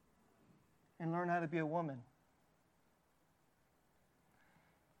and learn how to be a woman.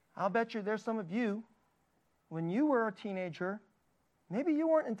 I'll bet you there's some of you, when you were a teenager, maybe you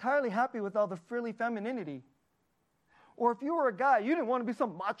weren't entirely happy with all the frilly femininity. Or if you were a guy, you didn't want to be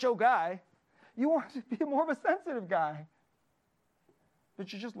some macho guy. You wanted to be more of a sensitive guy.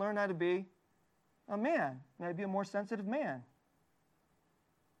 But you just learned how to be a man, maybe a more sensitive man.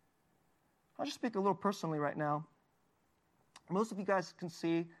 I'll just speak a little personally right now. Most of you guys can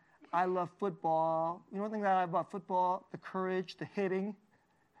see I love football. You know one thing that I love about football? The courage, the hitting,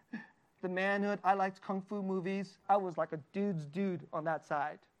 the manhood. I liked kung fu movies. I was like a dude's dude on that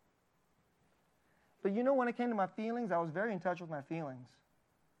side. But you know, when it came to my feelings, I was very in touch with my feelings.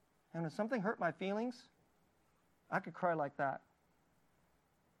 And when something hurt my feelings, I could cry like that.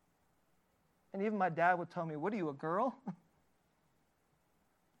 And even my dad would tell me, what are you, a girl?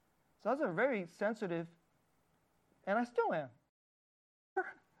 So I was a very sensitive, and I still am.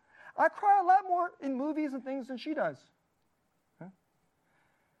 I cry a lot more in movies and things than she does.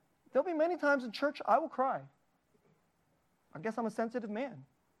 There'll be many times in church I will cry. I guess I'm a sensitive man.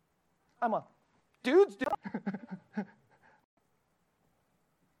 I'm a dude's dude.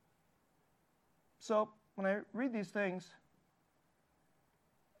 So when I read these things,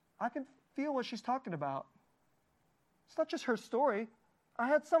 I can feel what she's talking about. It's not just her story. I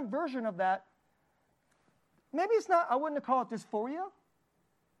had some version of that. Maybe it's not, I wouldn't call it dysphoria,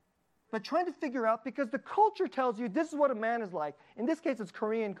 but trying to figure out, because the culture tells you this is what a man is like. In this case, it's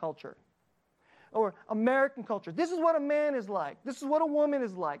Korean culture or American culture. This is what a man is like. This is what a woman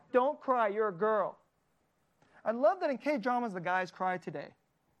is like. Don't cry, you're a girl. I love that in K-dramas the guys cry today.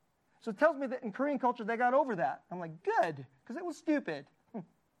 So it tells me that in Korean culture they got over that. I'm like, good, because it was stupid. But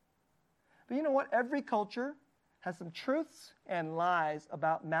you know what? Every culture has some truths and lies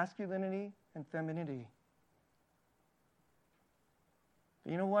about masculinity and femininity.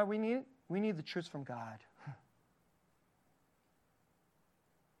 But you know what we need? We need the truths from God.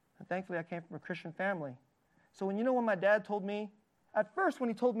 And thankfully I came from a Christian family. So when my dad told me, at first when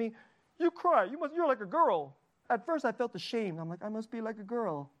he told me, you cry, you're like a girl. At first I felt ashamed. I'm like, I must be like a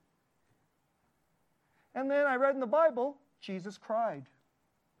girl. And then I read in the Bible, Jesus cried.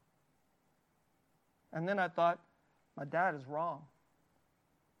 And then I thought, my dad is wrong.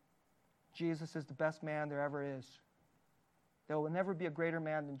 Jesus is the best man there ever is. There will never be a greater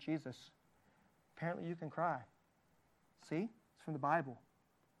man than Jesus. Apparently you can cry. See? It's from the Bible.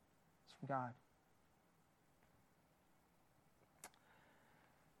 It's from God.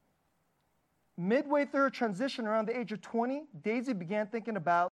 Midway through her transition around the age of 20, Daisy began thinking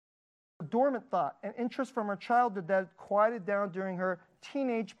about a dormant thought, an interest from her childhood that had quieted down during her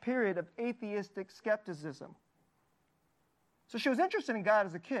teenage period of atheistic skepticism. So she was interested in God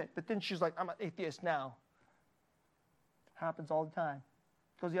as a kid, but then she's like, I'm an atheist now. Happens all the time.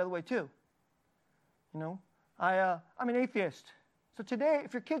 Goes the other way too. I'm an atheist. So today,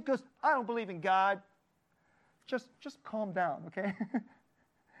 if your kid goes, I don't believe in God, just calm down, okay?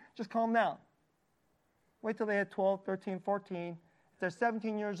 Just calm down. Wait till they hit 12, 13, 14. If they're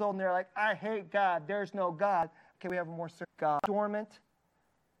 17 years old and they're like, I hate God, there's no God. Okay, we have a more certain God. Dormant.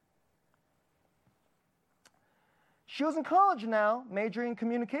 She was in college now, majoring in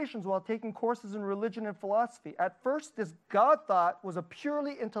communications while taking courses in religion and philosophy. At first, this God thought was a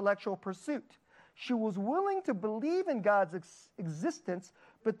purely intellectual pursuit. She was willing to believe in God's existence,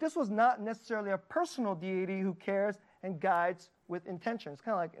 but this was not necessarily a personal deity who cares and guides with intention. It's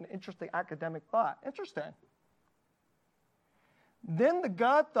kind of like an interesting academic thought. Interesting. Then the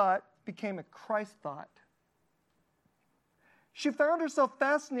God thought became a Christ thought. She found herself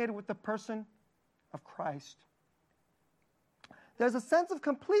fascinated with the person of Christ. There's a sense of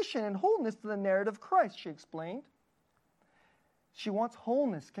completion and wholeness to the narrative of Christ, she explained. She wants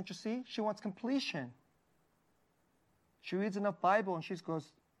wholeness. Can't you see? She wants completion. She reads enough Bible and she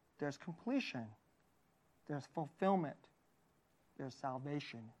goes, there's completion. There's fulfillment. There's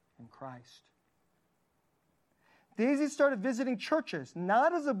salvation in Christ. Daisy started visiting churches,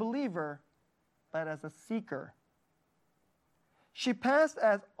 not as a believer, but as a seeker. She passed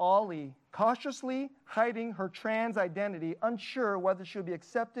as Ollie, cautiously hiding her trans identity, unsure whether she would be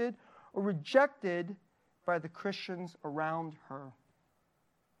accepted or rejected by the Christians around her.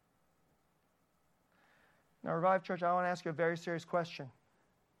 Now, Revive Church, I want to ask you a very serious question.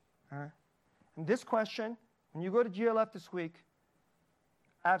 All right? And this question, when you go to GLF this week,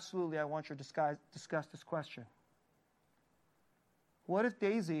 absolutely I want you to discuss this question. What if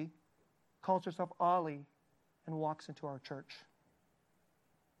Daisy calls herself Ollie and walks into our church?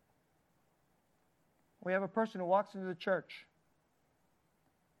 We have a person who walks into the church.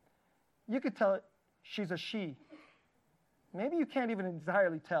 You could tell it she's a she. Maybe you can't even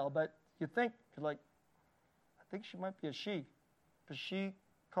entirely tell, but you're like, I think she might be a she. But she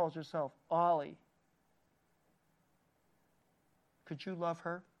calls herself Ollie. Could you love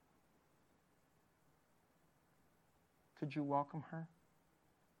her? Could you welcome her?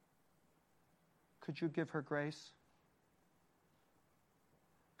 Could you give her grace?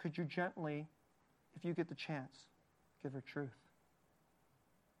 Could you gently, if you get the chance, give her truth?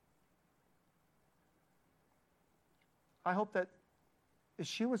 I hope that if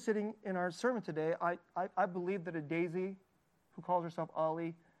she was sitting in our sermon today, I believe that a Daisy who calls herself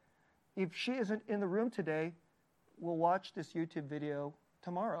Ollie, if she isn't in the room today, will watch this YouTube video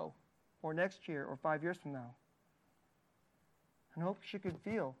tomorrow or next year or 5 years from now. And hope she could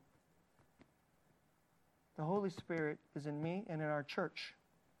feel the Holy Spirit is in me and in our church.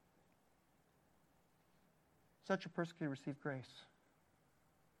 Such a person can receive grace.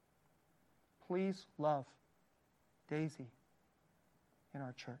 Please love Daisy in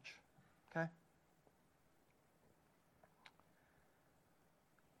our church. Okay?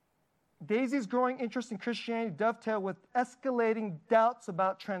 Daisy's growing interest in Christianity dovetailed with escalating doubts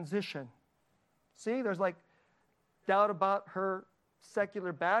about transition. See, there's like doubt about her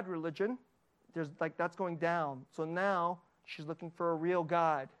secular bad religion, that's going down. So now she's looking for a real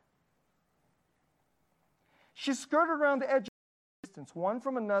God. She skirted around the edge of the distance, one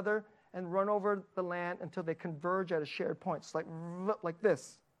from another, and run over the land until they converge at a shared point. It's like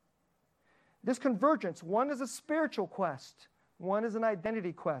this. This convergence, one is a spiritual quest, one is an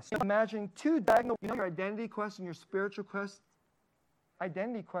identity quest. Imagining two diagonal, your identity quest and your spiritual quest.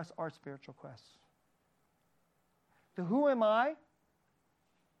 Identity quests are spiritual quests. The who am I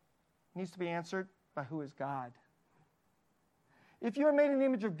needs to be answered by who is God. If you are made in the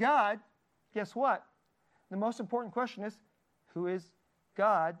image of God, guess what? The most important question is, who is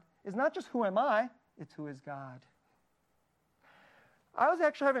God? It's not just who am I, it's who is God. I was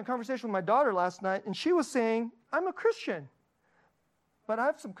actually having a conversation with my daughter last night, and she was saying, I'm a Christian, but I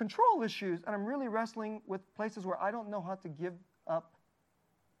have some control issues, and I'm really wrestling with places where I don't know how to give up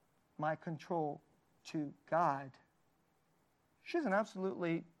my control to God. She's an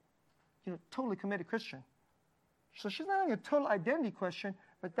absolutely, totally committed Christian. So she's not having a total identity question,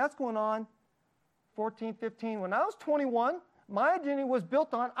 but that's going on 14, 15. When I was 21, my identity was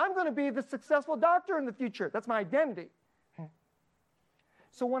built on, I'm going to be the successful doctor in the future. That's my identity.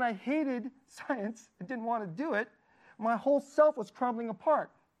 So when I hated science and didn't want to do it, my whole self was crumbling apart.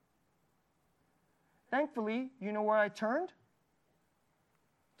 Thankfully, you know where I turned?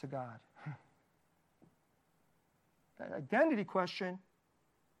 To God. That identity question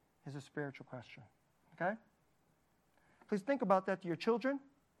is a spiritual question. Okay? Please think about that to your children,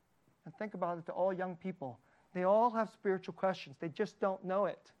 and think about it to all young people. They all have spiritual questions. They just don't know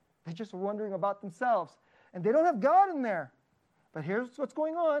it. They're just wondering about themselves. And they don't have God in there. But here's what's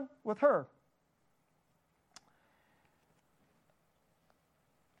going on with her.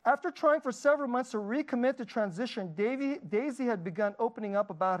 After trying for several months to recommit to transition, Daisy had begun opening up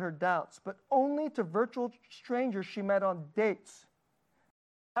about her doubts, but only to virtual strangers she met on dates.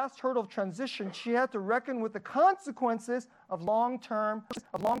 Last hurdle of transition, she had to reckon with the consequences of long-term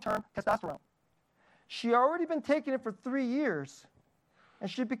testosterone. She had already been taking it for 3 years, and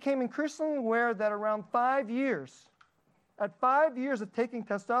she became increasingly aware that around 5 years, at 5 years of taking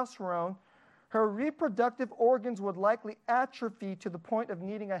testosterone, her reproductive organs would likely atrophy to the point of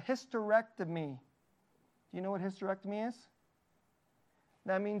needing a hysterectomy. Do you know what hysterectomy is?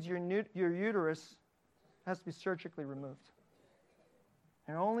 That means your uterus has to be surgically removed.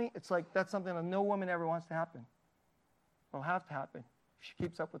 And it's like that's something that no woman ever wants to happen. It'll have to happen if she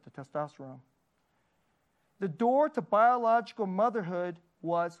keeps up with the testosterone. The door to biological motherhood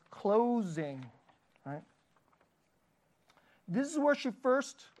was closing. Right? This is where she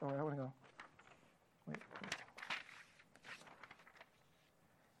first. Oh, I want to go. Wait.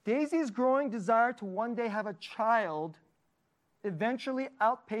 Daisy's growing desire to one day have a child eventually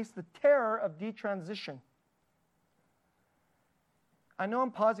outpaced the terror of detransition. I know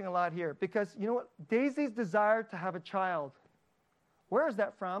I'm pausing a lot here because you know what? Daisy's desire to have a child. Where is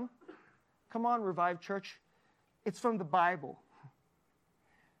that from? Come on, Revive Church. It's from the Bible.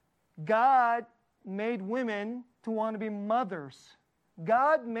 God made women to want to be mothers.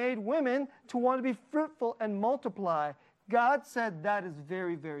 God made women to want to be fruitful and multiply. God said that is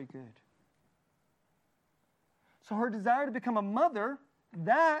very, very good. So her desire to become a mother,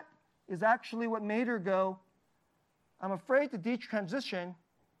 that is actually what made her go, I'm afraid to detransition,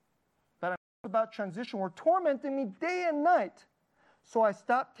 but I'm about transition were tormenting me day and night. So I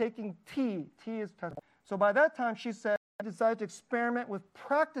stopped taking tea. Tea is testosterone. So by that time, she said, I decided to experiment with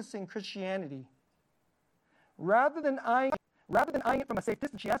practicing Christianity. Rather than eyeing it from a safe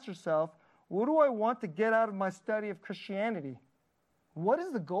distance, she asked herself, what do I want to get out of my study of Christianity? What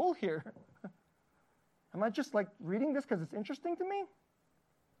is the goal here? Am I just like reading this because it's interesting to me?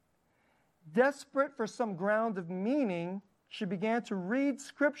 Desperate for some ground of meaning, she began to read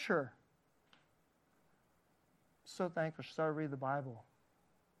Scripture. So thankful she started reading the Bible.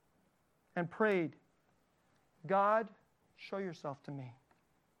 And prayed, God, show yourself to me.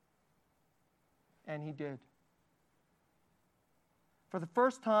 And he did. For the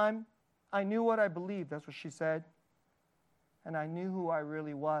first time, I knew what I believed. That's what she said. And I knew who I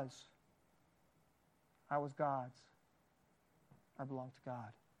really was. I was God's. I belonged to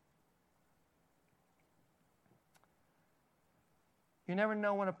God. You never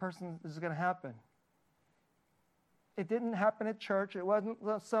know when a person is going to happen. It didn't happen at church. It wasn't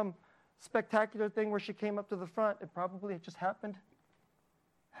some spectacular thing where she came up to the front. It just happened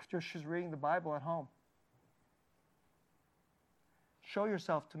after she was reading the Bible at home. Show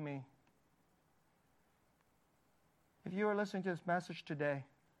yourself to me. If you are listening to this message today,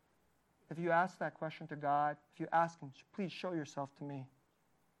 if you ask that question to God, if you ask him, please show yourself to me,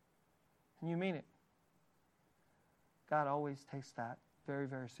 and you mean it, God always takes that very,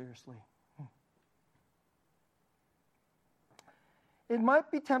 very seriously. It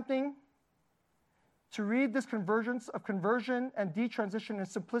might be tempting to read this conversion and detransition in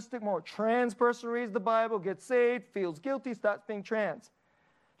simplistic mode. Trans person reads the Bible, gets saved, feels guilty, starts being trans.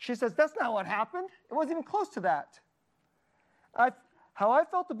 She says, that's not what happened. It wasn't even close to that. How I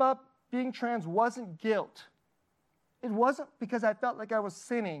felt about being trans wasn't guilt. It wasn't because I felt like I was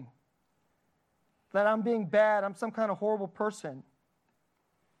sinning, that I'm being bad, I'm some kind of horrible person.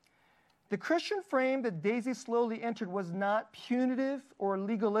 The Christian frame that Daisy slowly entered was not punitive or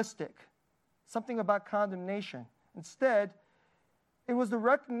legalistic, something about condemnation. Instead, it was the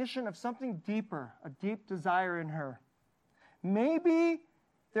recognition of something deeper, a deep desire in her. Maybe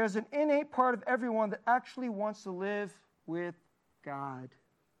there's an innate part of everyone that actually wants to live with God.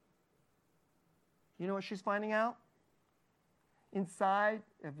 You know what she's finding out? Inside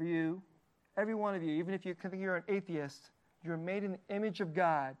of you, every one of you, even if you think you're an atheist, you're made in the image of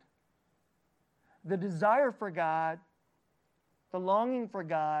God. The desire for God, the longing for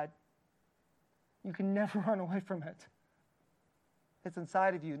God, you can never run away from it. It's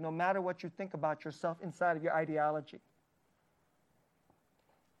inside of you, no matter what you think about yourself, inside of your ideology.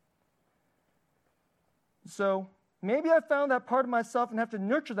 So, maybe I found that part of myself and have to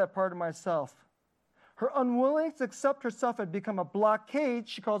nurture that part of myself. Her unwillingness to accept herself had become a blockade.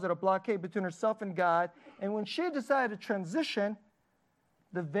 She calls it a blockade between herself and God. And when she decided to transition,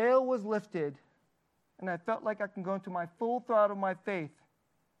 the veil was lifted. And I felt like I can go into my full throttle of my faith.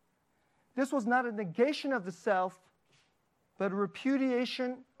 This was not a negation of the self, but a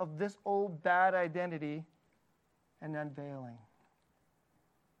repudiation of this old bad identity and unveiling.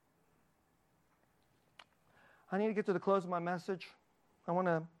 I need to get to the close of my message. I want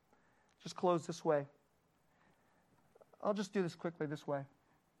to just close this way. I'll just do this quickly this way.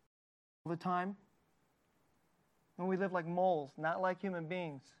 All the time, when we live like moles, not like human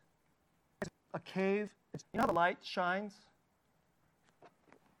beings. A cave, you know how the light shines?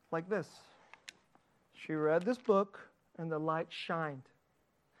 Like this. She read this book, and the light shined.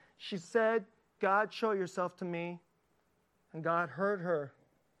 She said, God, show yourself to me. And God heard her.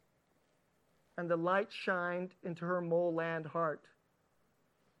 And the light shined into her mole-land heart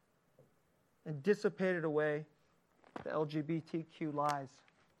and dissipated away the LGBTQ lies.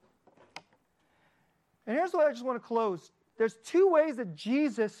 And here's what I just want to close. There's two ways that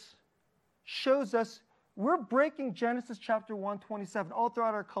Jesus shows us we're breaking Genesis chapter 1:27 all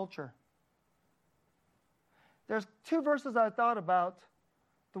throughout our culture. There's two verses I thought about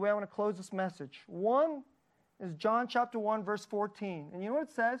the way I want to close this message. One is John chapter 1, verse 14. And you know what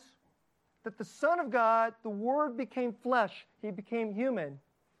it says? That the Son of God, the Word became flesh. He became human.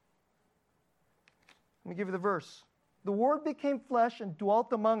 Let me give you the verse. The Word became flesh and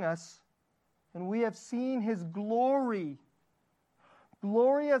dwelt among us, and we have seen His glory.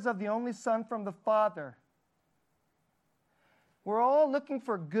 Glory as of the only Son from the Father. We're all looking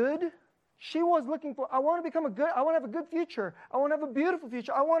for good. She was looking for, I want to have a good future. I want to have a beautiful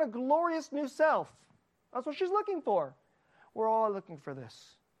future. I want a glorious new self. That's what she's looking for. We're all looking for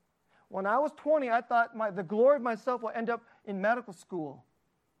this. When I was 20, I thought the glory of myself will end up in medical school.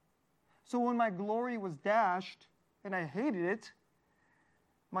 So when my glory was dashed, and I hated it,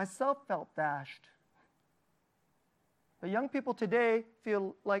 myself felt dashed. The young people today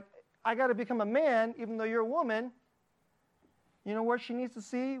feel like, I got to become a man even though you're a woman. You know what she needs to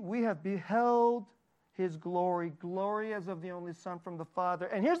see? We have beheld His glory, glory as of the only Son from the Father.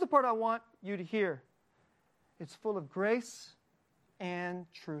 And here's the part I want you to hear. It's full of grace and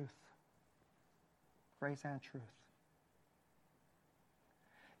truth. Grace and truth.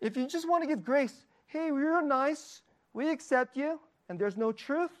 If you just want to give grace, hey, you're nice, we accept you, and there's no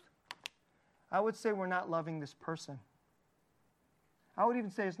truth, I would say we're not loving this person. I would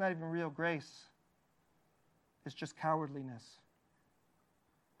even say it's not even real grace. It's just cowardliness.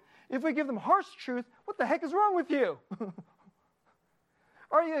 If we give them harsh truth, what the heck is wrong with you?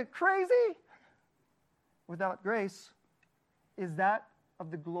 Are you crazy? Without grace, is that of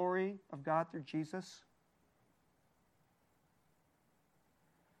the glory of God through Jesus?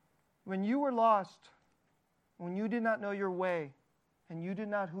 When you were lost, when you did not know your way, and you did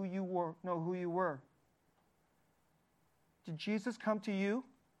not know who you were, did Jesus come to you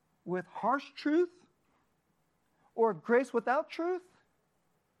with harsh truth or grace without truth?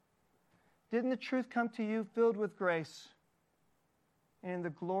 Didn't the truth come to you filled with grace? And in the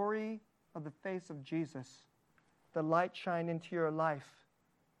glory of the face of Jesus, the light shined into your life,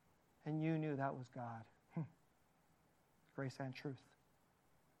 and you knew that was God. Grace and truth.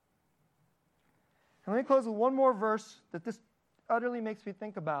 And let me close with one more verse that this utterly makes me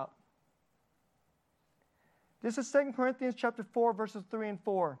think about. This is 2 Corinthians chapter 4, verses 3 and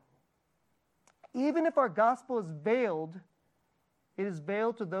 4. Even if our gospel is veiled, It is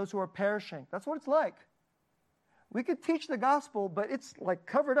veiled to those who are perishing. That's what it's like. We could teach the gospel, but it's like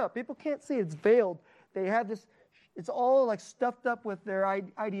covered up. People can't see it. It's veiled. They have this, it's all like stuffed up with their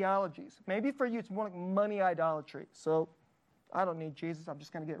ideologies. Maybe for you, it's more like money idolatry. So I don't need Jesus. I'm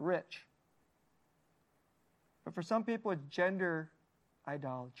just going to get rich. But for some people, it's gender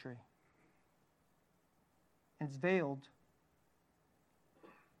idolatry. And it's veiled.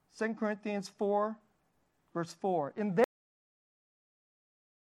 2 Corinthians 4, verse 4. In their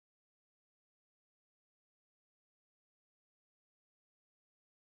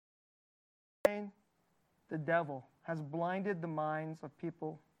the devil has blinded the minds of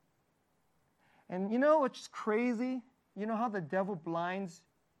people. And you know what's crazy? You know how the devil blinds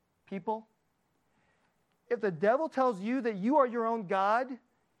people? If the devil tells you that you are your own God,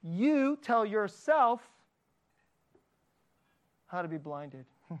 you tell yourself how to be blinded.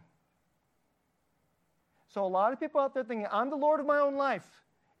 So a lot of people out there thinking, I'm the Lord of my own life.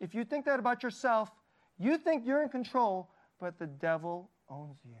 If you think that about yourself, you think you're in control, but the devil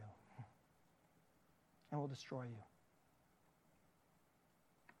owns you and will destroy you.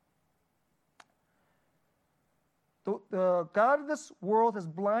 The God of this world has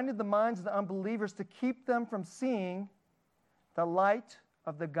blinded the minds of the unbelievers to keep them from seeing the light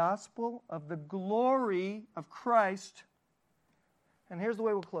of the gospel of the glory of Christ. And here's the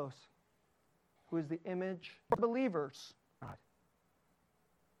way we'll close. Who is the image of believers? God.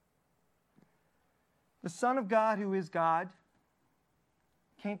 The Son of God, who is God,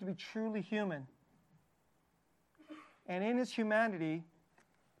 came to be truly human. And in his humanity,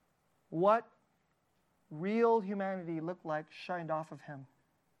 what real humanity looked like shined off of him.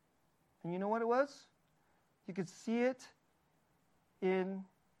 And you know what it was? You could see it in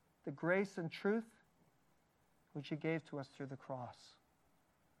the grace and truth which he gave to us through the cross.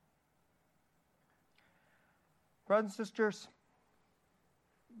 Brothers and sisters,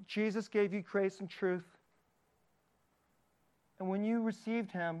 Jesus gave you grace and truth. And when you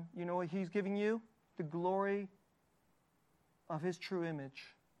received him, you know what he's giving you? The glory of his true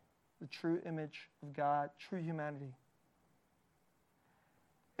image. The true image of God, true humanity.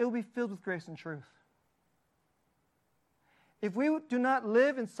 It will be filled with grace and truth. If we do not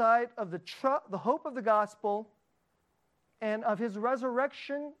live inside of the hope of the gospel and of his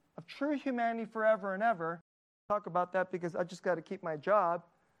resurrection of true humanity forever and ever, I'll talk about that because I just got to keep my job.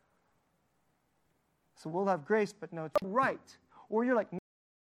 So we'll have grace, but no, it's right. Or you're like,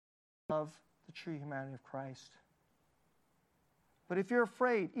 of the true humanity of Christ. But if you're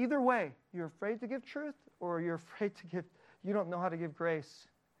afraid, either way, you're afraid to give truth or you're afraid to give, you don't know how to give grace.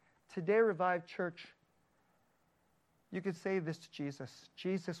 Today, Revived Church, you could say this to Jesus.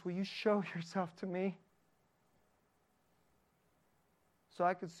 Jesus, will you show yourself to me so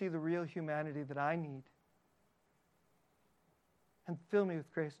I could see the real humanity that I need and fill me with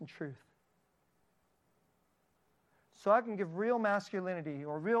grace and truth so I can give real masculinity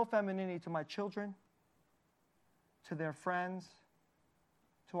or real femininity to my children, to their friends,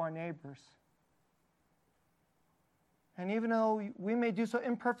 to our neighbors. And even though we may do so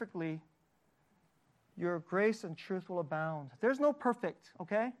imperfectly, your grace and truth will abound. There's no perfect,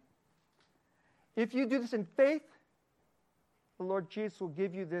 okay? If you do this in faith, the Lord Jesus will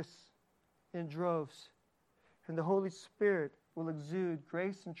give you this in droves. And the Holy Spirit will exude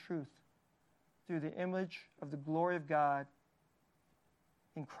grace and truth through the image of the glory of God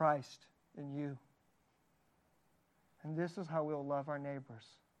in Christ, in you. And this is how we'll love our neighbors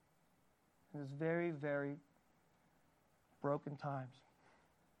in these very, very broken times.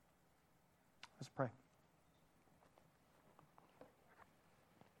 Let's pray.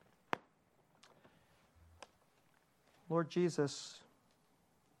 Lord Jesus,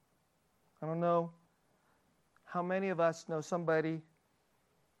 I don't know how many of us know somebody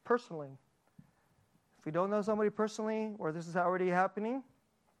personally. If we don't know somebody personally, or this is already happening,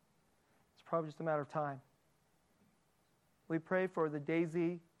 it's probably just a matter of time. We pray for the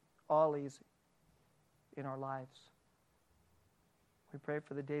Daisy Ollies in our lives. We pray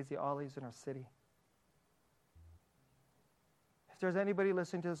for the Daisy Ollies in our city. If there's anybody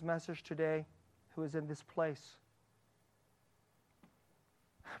listening to this message today who is in this place,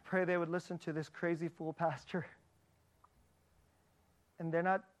 I pray they would listen to this crazy fool pastor. And they're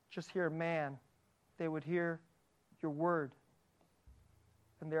not just hear man, they would hear your word.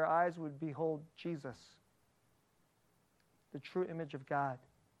 And their eyes would behold Jesus, the true image of God,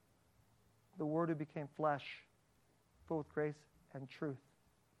 the Word who became flesh, full of grace and truth.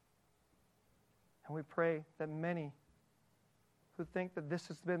 And we pray that many who think that this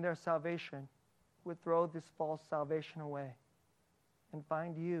has been their salvation would throw this false salvation away and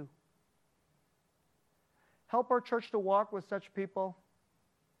find you. Help our church to walk with such people.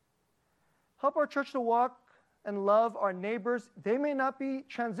 Help our church to walk and love our neighbors. They may not be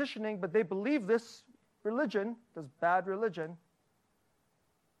transitioning, but they believe this religion, this bad religion.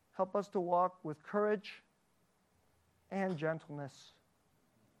 Help us to walk with courage and gentleness,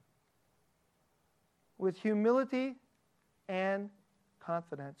 with humility and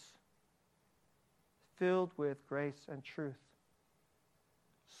confidence, filled with grace and truth,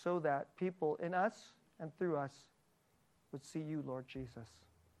 so that people in us and through us would see you, Lord Jesus.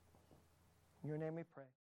 In your name we pray.